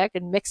music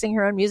and mixing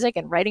her own music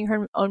and writing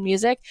her own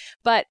music,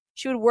 but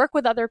she would work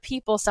with other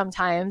people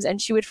sometimes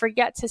and she would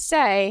forget to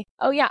say,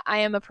 oh yeah, I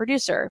am a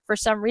producer. For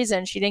some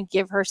reason, she didn't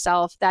give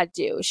herself that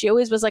due. She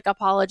always was like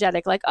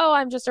apologetic, like, oh,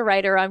 I'm just a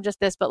writer, I'm just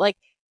this, but like,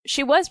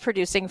 she was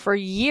producing for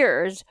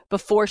years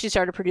before she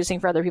started producing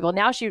for other people.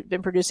 Now she's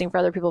been producing for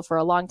other people for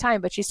a long time,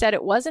 but she said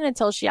it wasn't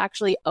until she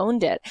actually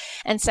owned it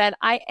and said,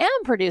 I am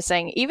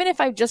producing. Even if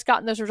I've just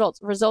gotten those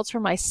results for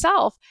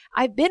myself,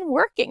 I've been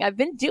working, I've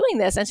been doing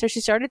this. And so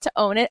she started to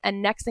own it.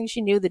 And next thing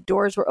she knew, the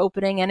doors were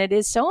opening. And it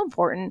is so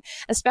important,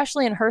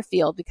 especially in her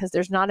field, because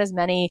there's not as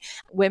many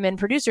women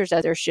producers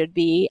as there should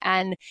be.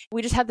 And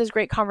we just had this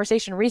great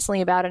conversation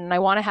recently about it. And I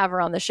want to have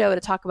her on the show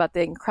to talk about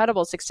the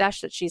incredible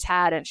success that she's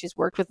had. And she's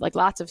worked with like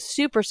lots of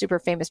super, super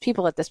famous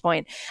people at this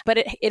point.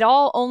 But it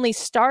all only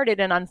started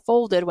and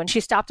unfolded when she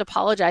stopped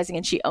apologizing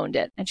and she owned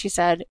it. And she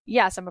said,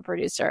 yes, I'm a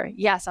producer.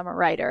 Yes, I'm a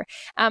writer.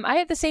 I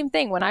had the same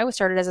thing when I was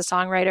started as a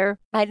songwriter.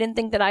 I didn't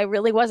think that I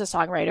really was a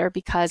songwriter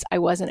because I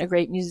wasn't a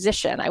great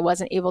musician. I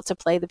wasn't able to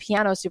play the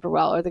piano super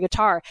well or the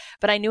guitar,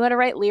 but I knew how to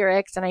write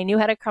lyrics and I knew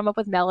how to come up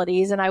with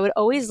melodies. And I would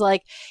always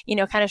like,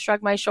 kind of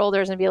shrug my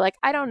shoulders and be like,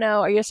 I don't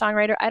know. Are you a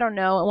songwriter? I don't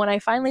know. And when I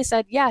finally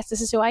said, yes,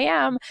 this is who I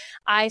am,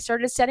 I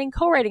started setting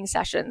co-writing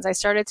sessions. I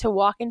started to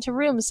walk into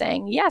rooms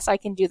saying, yes, I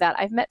can do that.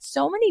 I've met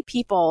so many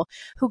people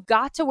who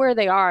got to where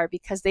they are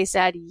because they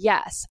said,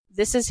 yes,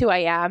 this is who I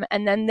am.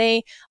 And then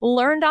they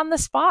learned on the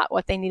spot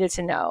what they needed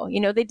to know.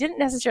 They didn't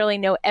necessarily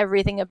know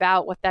everything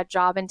about what that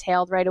job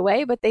entailed right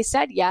away, but they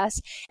said yes,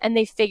 and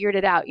they figured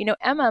it out.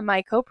 Emma,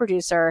 my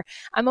co-producer,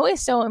 I'm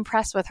always so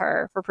impressed with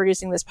her for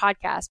producing this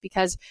podcast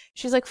because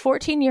she's like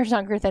 14 years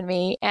younger than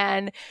me.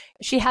 And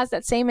she has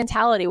that same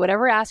mentality.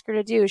 Whatever I ask her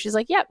to do, she's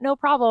like, yep, no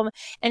problem.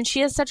 And she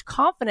has such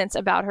confidence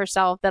about herself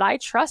myself that I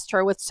trust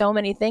her with so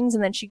many things.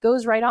 And then she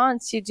goes right on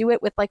to do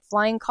it with like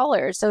flying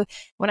colors. So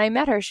when I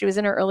met her, she was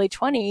in her early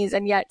 20s,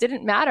 and yet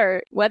didn't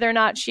matter whether or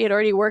not she had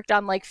already worked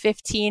on like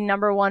 15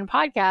 number one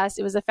podcasts.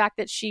 It was the fact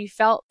that she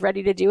felt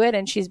ready to do it,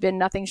 and she's been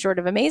nothing short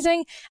of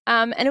amazing.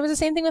 And it was the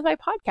same thing with my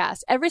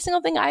podcast. Every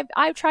single thing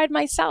I've tried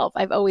myself,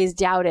 I've always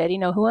doubted,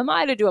 who am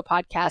I to do a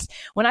podcast?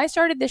 When I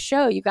started this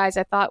show, you guys,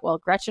 I thought, well,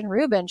 Gretchen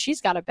Rubin,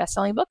 she's got a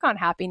best-selling book on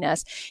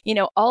happiness.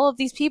 All of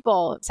these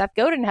people, Seth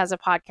Godin has a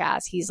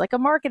podcast. He's like a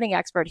marketing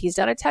expert. He's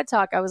done a TED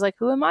Talk. I was like,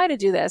 who am I to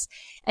do this?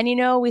 And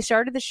we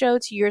started the show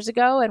 2 years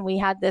ago, and we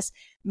had this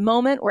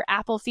moment where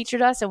Apple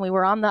featured us and we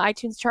were on the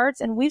iTunes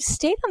charts, and we've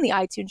stayed on the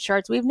iTunes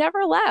charts. We've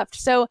never left.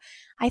 So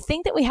I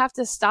think that we have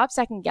to stop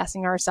second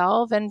guessing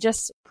ourselves and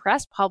just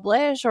press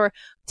publish or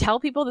tell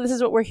people that this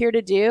is what we're here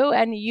to do,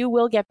 and you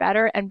will get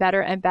better and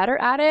better and better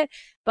at it.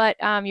 But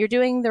you're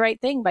doing the right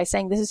thing by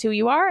saying this is who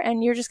you are,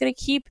 and you're just going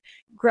to keep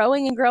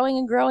growing and growing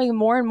and growing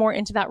more and more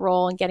into that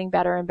role and getting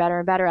better and better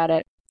and better at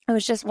it. It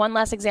was just one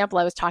last example.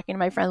 I was talking to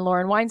my friend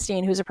Lauren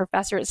Weinstein, who's a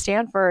professor at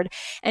Stanford,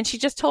 and she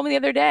just told me the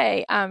other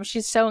day,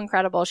 she's so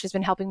incredible. She's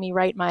been helping me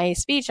write my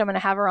speech. I'm going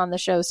to have her on the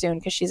show soon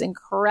because she's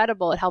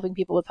incredible at helping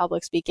people with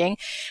public speaking.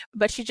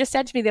 But she just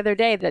said to me the other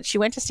day that she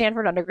went to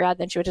Stanford undergrad,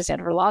 then she went to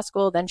Stanford Law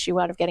School, then she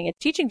wound up getting a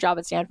teaching job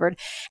at Stanford.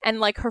 And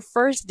like her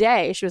first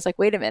day, she was like,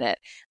 wait a minute,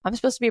 I'm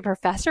supposed to be a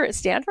professor at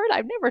Stanford?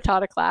 I've never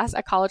taught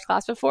a college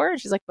class before. And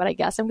she's like, but I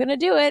guess I'm going to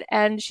do it.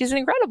 And she's an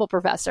incredible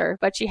professor,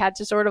 but she had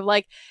to sort of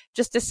like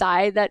just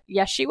decide that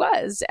yes, she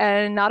was,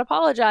 and not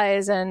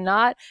apologize and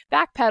not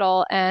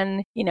backpedal.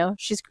 And,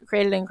 she's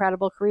created an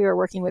incredible career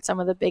working with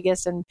some of the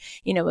biggest and,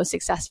 most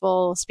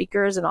successful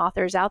speakers and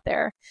authors out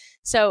there.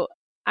 So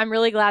I'm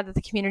really glad that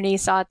the community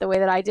saw it the way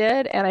that I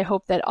did. And I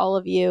hope that all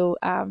of you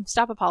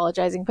stop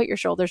apologizing, put your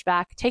shoulders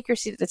back, take your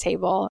seat at the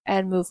table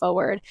and move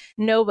forward.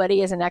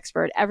 Nobody is an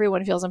expert.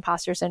 Everyone feels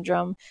imposter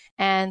syndrome.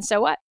 And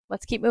so what?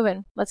 Let's keep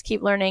moving. Let's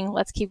keep learning.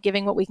 Let's keep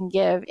giving what we can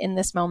give in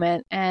this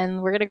moment.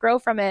 And we're going to grow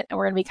from it, and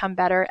we're going to become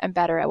better and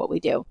better at what we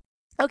do.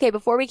 Okay,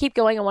 before we keep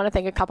going, I want to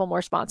thank a couple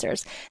more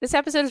sponsors. This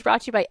episode is brought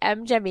to you by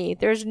MGME.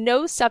 There's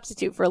no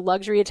substitute for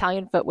luxury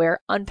Italian footwear,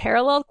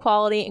 unparalleled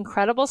quality,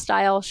 incredible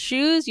style,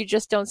 shoes you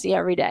just don't see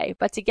every day.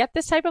 But to get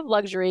this type of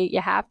luxury,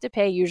 you have to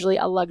pay usually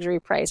a luxury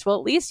price. Well,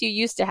 at least you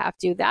used to have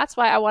to. That's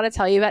why I want to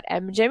tell you about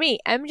MGME.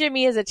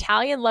 MGME is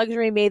Italian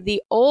luxury made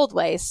the old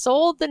way,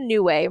 sold the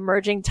new way,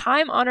 merging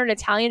time-honored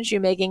Italian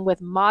shoemaking with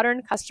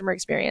modern customer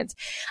experience.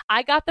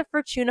 I got the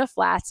Fortuna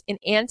flats in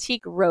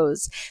antique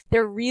rose.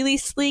 They're really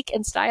sleek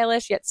and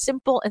stylish, yet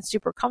simple and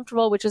super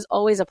comfortable, which is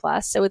always a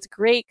plus. So it's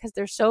great because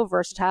they're so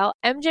versatile.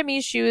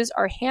 MGME's shoes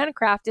are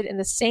handcrafted in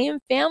the same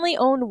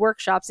family-owned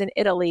workshops in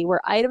Italy, where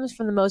items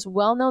from the most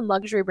well-known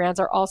luxury brands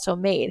are also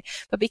made.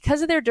 But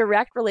because of their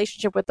direct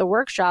relationship with the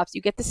workshops,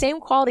 you get the same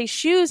quality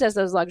shoes as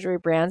those luxury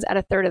brands at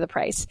a third of the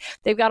price.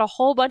 They've got a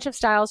whole bunch of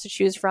styles to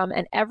choose from,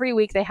 and every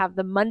week they have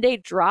the Monday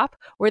drop,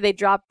 where they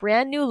drop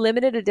brand new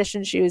limited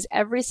edition shoes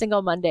every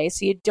single Monday,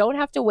 so you don't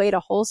have to wait a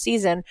whole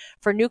season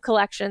for new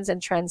collections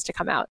and trends to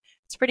come out.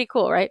 It's pretty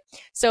cool, right?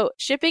 So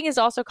shipping is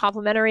also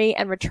complimentary,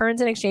 and returns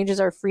and exchanges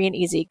are free and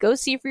easy. Go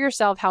see for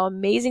yourself how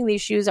amazing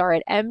these shoes are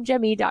at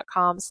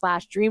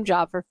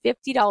mgme.com/dreamjob for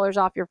 $50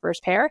 off your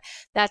first pair.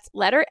 That's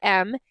letter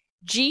M,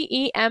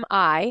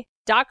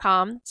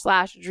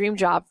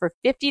 GEMI.com/dreamjob for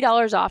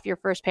 $50 off your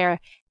first pair.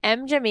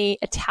 MGME,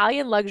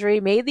 Italian luxury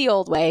made the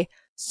old way,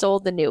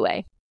 sold the new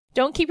way.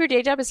 Don't Keep Your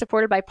Day Job is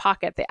supported by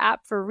Pocket, the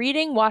app for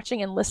reading,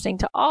 watching, and listening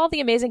to all the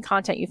amazing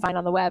content you find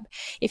on the web.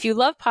 If you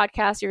love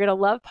podcasts, you're going to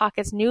love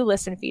Pocket's new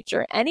listen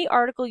feature. Any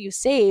article you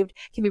saved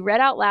can be read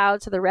out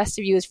loud so the rest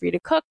of you is free to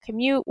cook,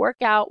 commute,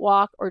 work out,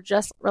 walk, or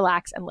just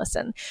relax and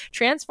listen.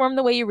 Transform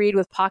the way you read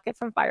with Pocket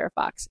from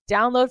Firefox.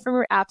 Download from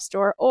your app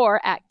store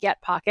or at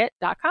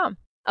getpocket.com.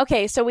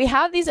 Okay, so we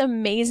have these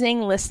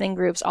amazing listening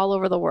groups all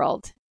over the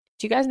world.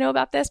 Do you guys know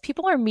about this?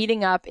 People are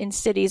meeting up in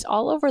cities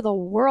all over the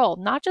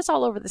world, not just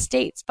all over the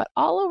States, but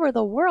all over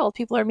the world.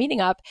 People are meeting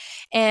up,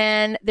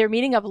 and they're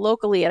meeting up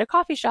locally at a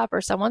coffee shop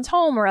or someone's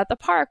home or at the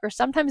park, or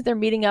sometimes they're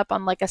meeting up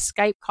on like a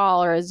Skype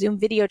call or a Zoom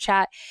video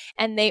chat.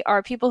 And they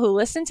are people who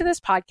listen to this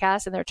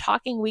podcast, and they're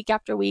talking week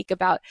after week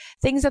about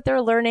things that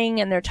they're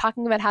learning, and they're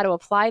talking about how to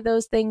apply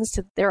those things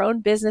to their own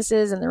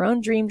businesses and their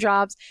own dream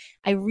jobs.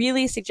 I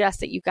really suggest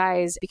that you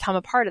guys become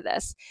a part of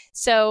this.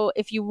 So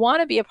if you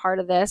want to be a part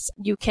of this,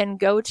 you can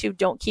go to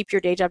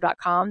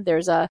don'tkeepyourdayjob.com.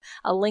 There's a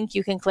link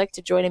you can click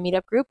to join a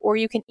meetup group, or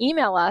you can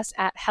email us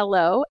at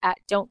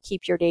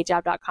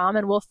hello@don'tkeepyourdayjob.com,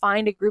 and we'll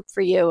find a group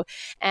for you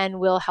and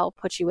we'll help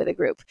put you with a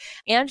group.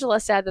 Angela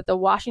said that the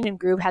Washington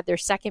group had their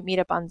second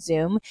meetup on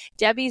Zoom.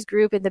 Debbie's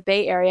group in the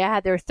Bay Area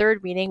had their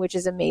third meeting, which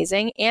is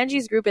amazing.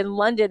 Angie's group in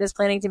London is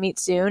planning to meet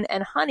soon.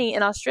 And Honey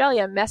in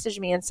Australia messaged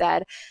me and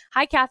said,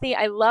 "Hi, Kathy.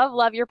 I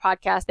love your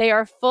podcast. They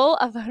are full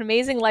of an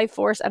amazing life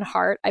force and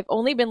heart. I've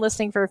only been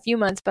listening for a few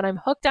months, but I'm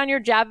hooked on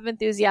your jab of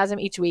enthusiasm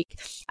each week.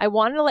 I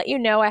wanted to let you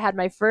know I had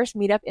my first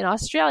meetup in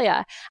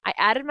Australia. I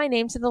added my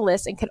name to the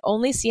list and could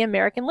only see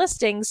American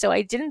listings, so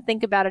I didn't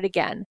think about it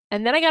again.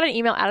 And then I got an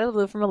email out of the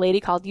blue from a lady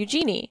called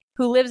Eugenie, who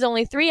who lives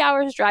only 3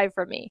 hours drive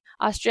from me.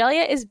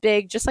 Australia is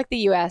big, just like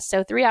the US,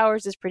 so 3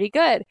 hours is pretty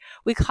good.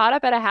 We caught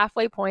up at a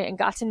halfway point and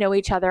got to know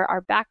each other,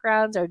 our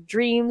backgrounds, our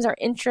dreams, our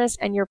interests,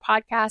 and your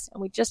podcast,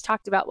 and we just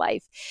talked about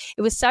life.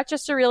 It was such a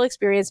surreal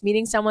experience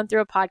meeting someone through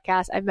a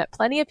podcast. I've met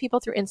plenty of people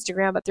through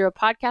Instagram, but through a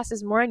podcast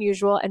is more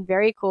unusual and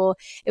very cool.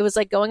 It was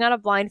like going on a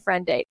blind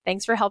friend date.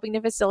 Thanks for helping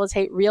to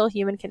facilitate real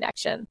human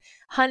connection.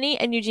 Honey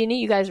and Eugenie,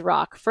 you guys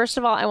rock. First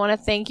of all, I want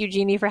to thank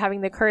Eugenie for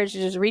having the courage to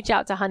just reach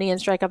out to Honey and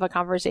strike up a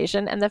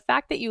conversation. And the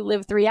fact that you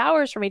live 3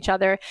 hours from each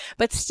other,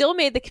 but still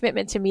made the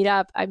commitment to meet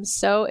up, I'm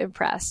so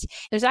impressed.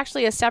 There's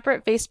actually a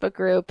separate Facebook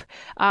group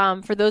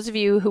for those of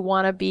you who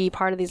want to be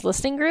part of these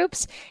listening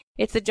groups.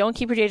 It's the Don't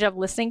Keep Your Day Job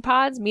listening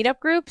pods, meetup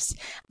groups.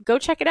 Go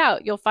check it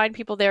out. You'll find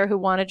people there who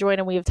want to join.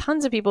 And we have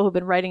tons of people who've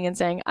been writing and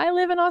saying, I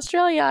live in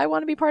Australia. I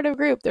want to be part of a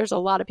group. There's a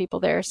lot of people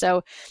there.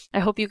 So I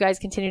hope you guys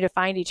continue to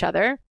find each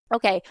other.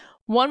 Okay,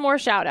 one more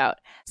shout out.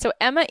 So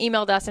Emma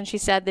emailed us and she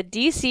said, the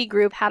DC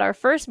group had our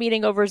first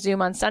meeting over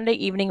Zoom on Sunday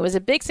evening. It was a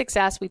big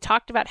success. We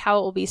talked about how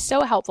it will be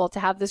so helpful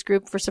to have this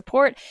group for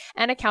support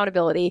and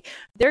accountability.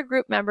 Their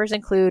group members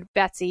include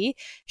Betsy.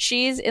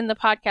 She's in the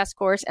podcast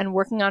course and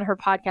working on her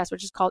podcast,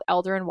 which is called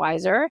Elder and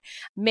Wiser.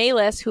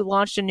 Malis, who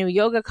launched a new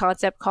yoga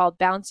concept called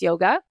Bounce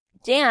Yoga.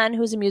 Dan,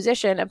 who's a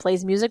musician and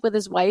plays music with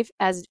his wife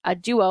as a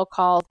duo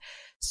called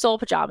Soul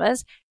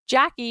Pajamas.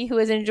 Jackie, who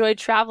has enjoyed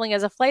traveling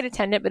as a flight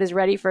attendant but is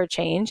ready for a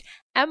change.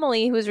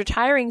 Emily, who is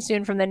retiring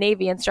soon from the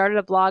Navy and started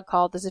a blog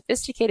called The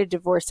Sophisticated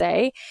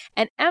Divorcee.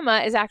 And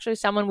Emma is actually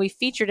someone we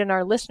featured in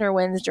our listener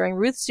wins during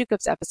Ruth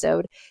Sukup's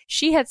episode.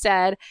 She had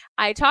said,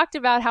 I talked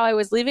about how I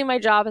was leaving my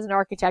job as an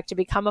architect to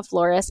become a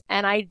florist,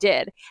 and I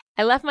did.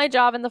 I left my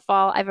job in the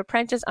fall. I've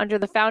apprenticed under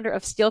the founder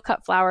of Steel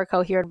Cut Flower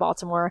Co. here in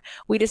Baltimore.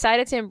 We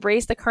decided to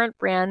embrace the current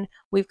brand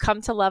we've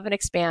come to love and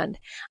expand.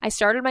 I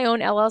started my own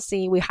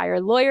LLC. We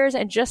hired lawyers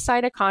and just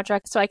signed a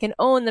contract so I can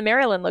own the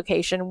Maryland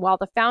location while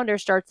the founder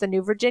starts the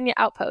new Virginia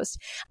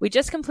outpost. We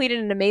just completed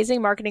an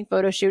amazing marketing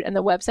photo shoot, and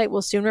the website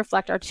will soon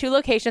reflect our 2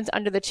 locations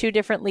under the 2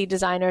 different lead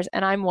designers,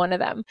 and I'm one of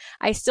them.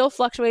 I still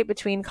fluctuate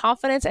between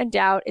confidence and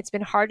doubt. It's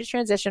been hard to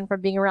transition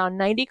from being around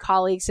 90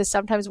 colleagues to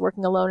sometimes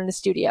working alone in a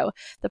studio.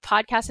 The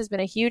podcast has been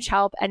a huge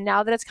help, and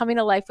now that it's coming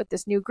to life with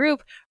this new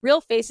group,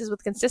 real faces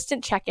with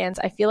consistent check-ins,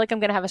 I feel like I'm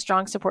going to have a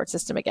strong support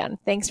system again.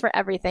 Thanks for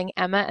everything,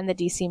 Emma and the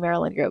DC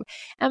Maryland group.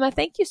 Emma,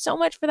 thank you so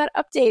much for that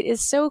update.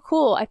 It's so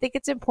cool. I think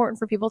it's important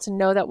for people to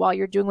know that while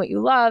you're doing what you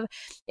love,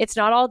 it's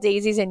not all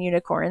daisies and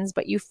unicorns,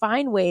 but you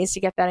find ways to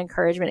get that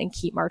encouragement and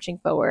keep marching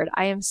forward.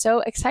 I am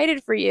so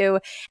excited for you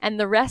and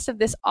the rest of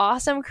this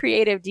awesome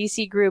creative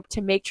DC group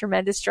to make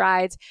tremendous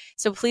strides.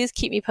 So please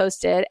keep me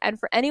posted. And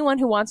for anyone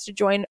who wants to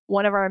join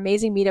one of our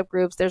amazing meetup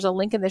groups, there's a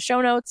link in the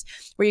show notes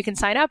where you can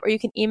sign up, or you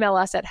can email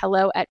us at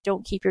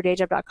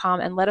hello@don'tkeepyourdayjob.com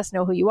and let us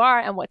know who you are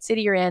and what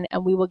city you're in,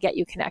 and we will get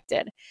you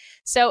connected.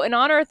 So in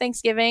honor of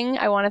Thanksgiving,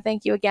 I want to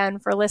thank you again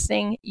for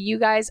listening. You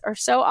guys are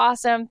so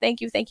awesome. Thank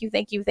you, thank you,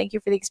 thank you. Thank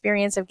you for the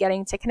experience of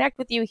getting to connect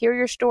with you, hear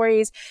your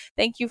stories.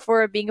 Thank you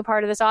for being a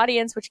part of this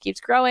audience, which keeps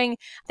growing.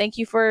 Thank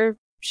you for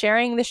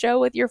sharing the show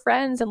with your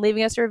friends and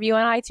leaving us a review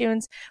on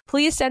iTunes.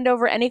 Please send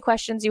over any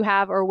questions you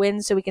have or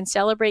wins so we can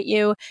celebrate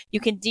you. You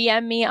can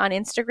DM me on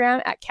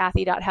Instagram at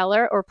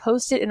Kathy.Heller or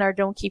post it in our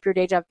Don't Keep Your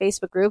Day Job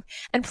Facebook group.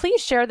 And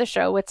please share the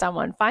show with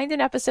someone. Find an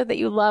episode that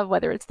you love,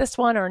 whether it's this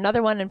one or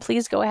another one, and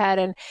please go ahead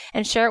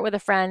and share it with a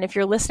friend. If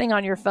you're listening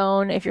on your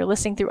phone, if you're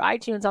listening through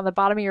iTunes, on the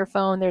bottom of your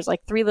phone, there's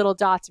like 3 little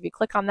dots. If you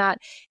click on that,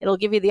 it'll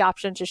give you the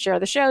option to share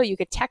the show. You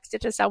could text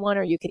it to someone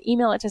or you could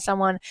email it to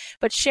someone,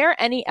 but share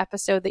any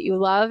episode that you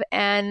love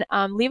and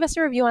leave us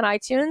a review on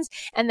iTunes.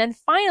 And then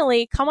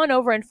finally, come on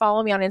over and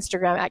follow me on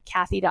Instagram at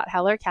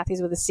Kathy.Heller.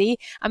 Kathy's with a C.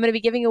 I'm going to be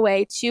giving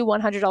away 2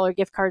 $100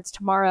 gift cards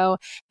tomorrow.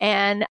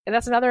 And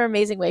that's another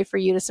amazing way for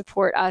you to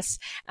support us.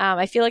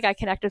 I feel like I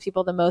connect with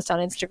people the most on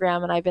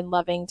Instagram, and I've been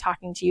loving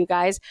talking to you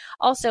guys.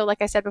 Also,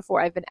 like I said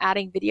before, I've been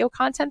adding video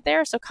content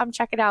there. So come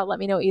check it out. Let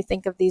me know what you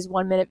think of these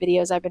 1-minute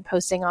videos I've been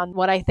posting on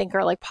what I think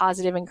are like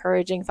positive,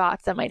 encouraging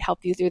thoughts that might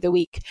help you through the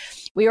week.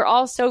 We are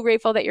all so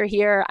grateful that you're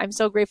here. I'm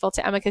so grateful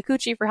to Emma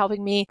Kikuchi for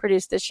helping me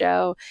produce the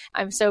show.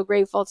 I'm so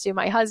grateful to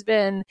my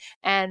husband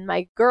and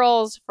my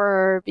girls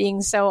for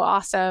being so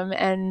awesome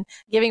and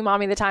giving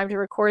mommy the time to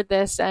record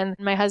this, and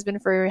my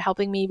husband for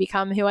helping me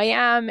become who I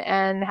am,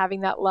 and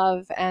having that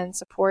love and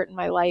support in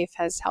my life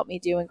has helped me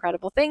do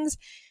incredible things.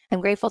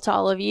 I'm grateful to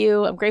all of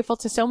you. I'm grateful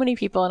to so many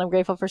people, and I'm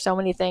grateful for so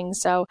many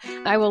things. So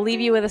I will leave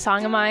you with a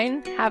song of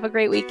mine. Have a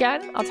great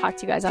weekend. I'll talk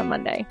to you guys on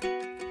Monday.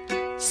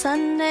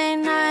 Sunday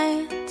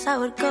nights I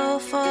would go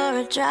for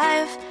a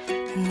drive,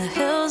 and the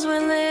hills were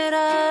lit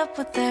up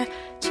with their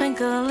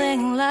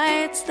twinkling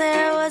lights.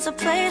 There was a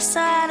place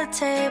at a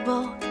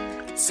table,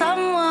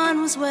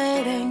 someone was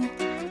waiting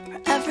for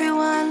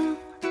everyone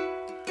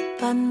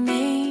but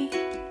me.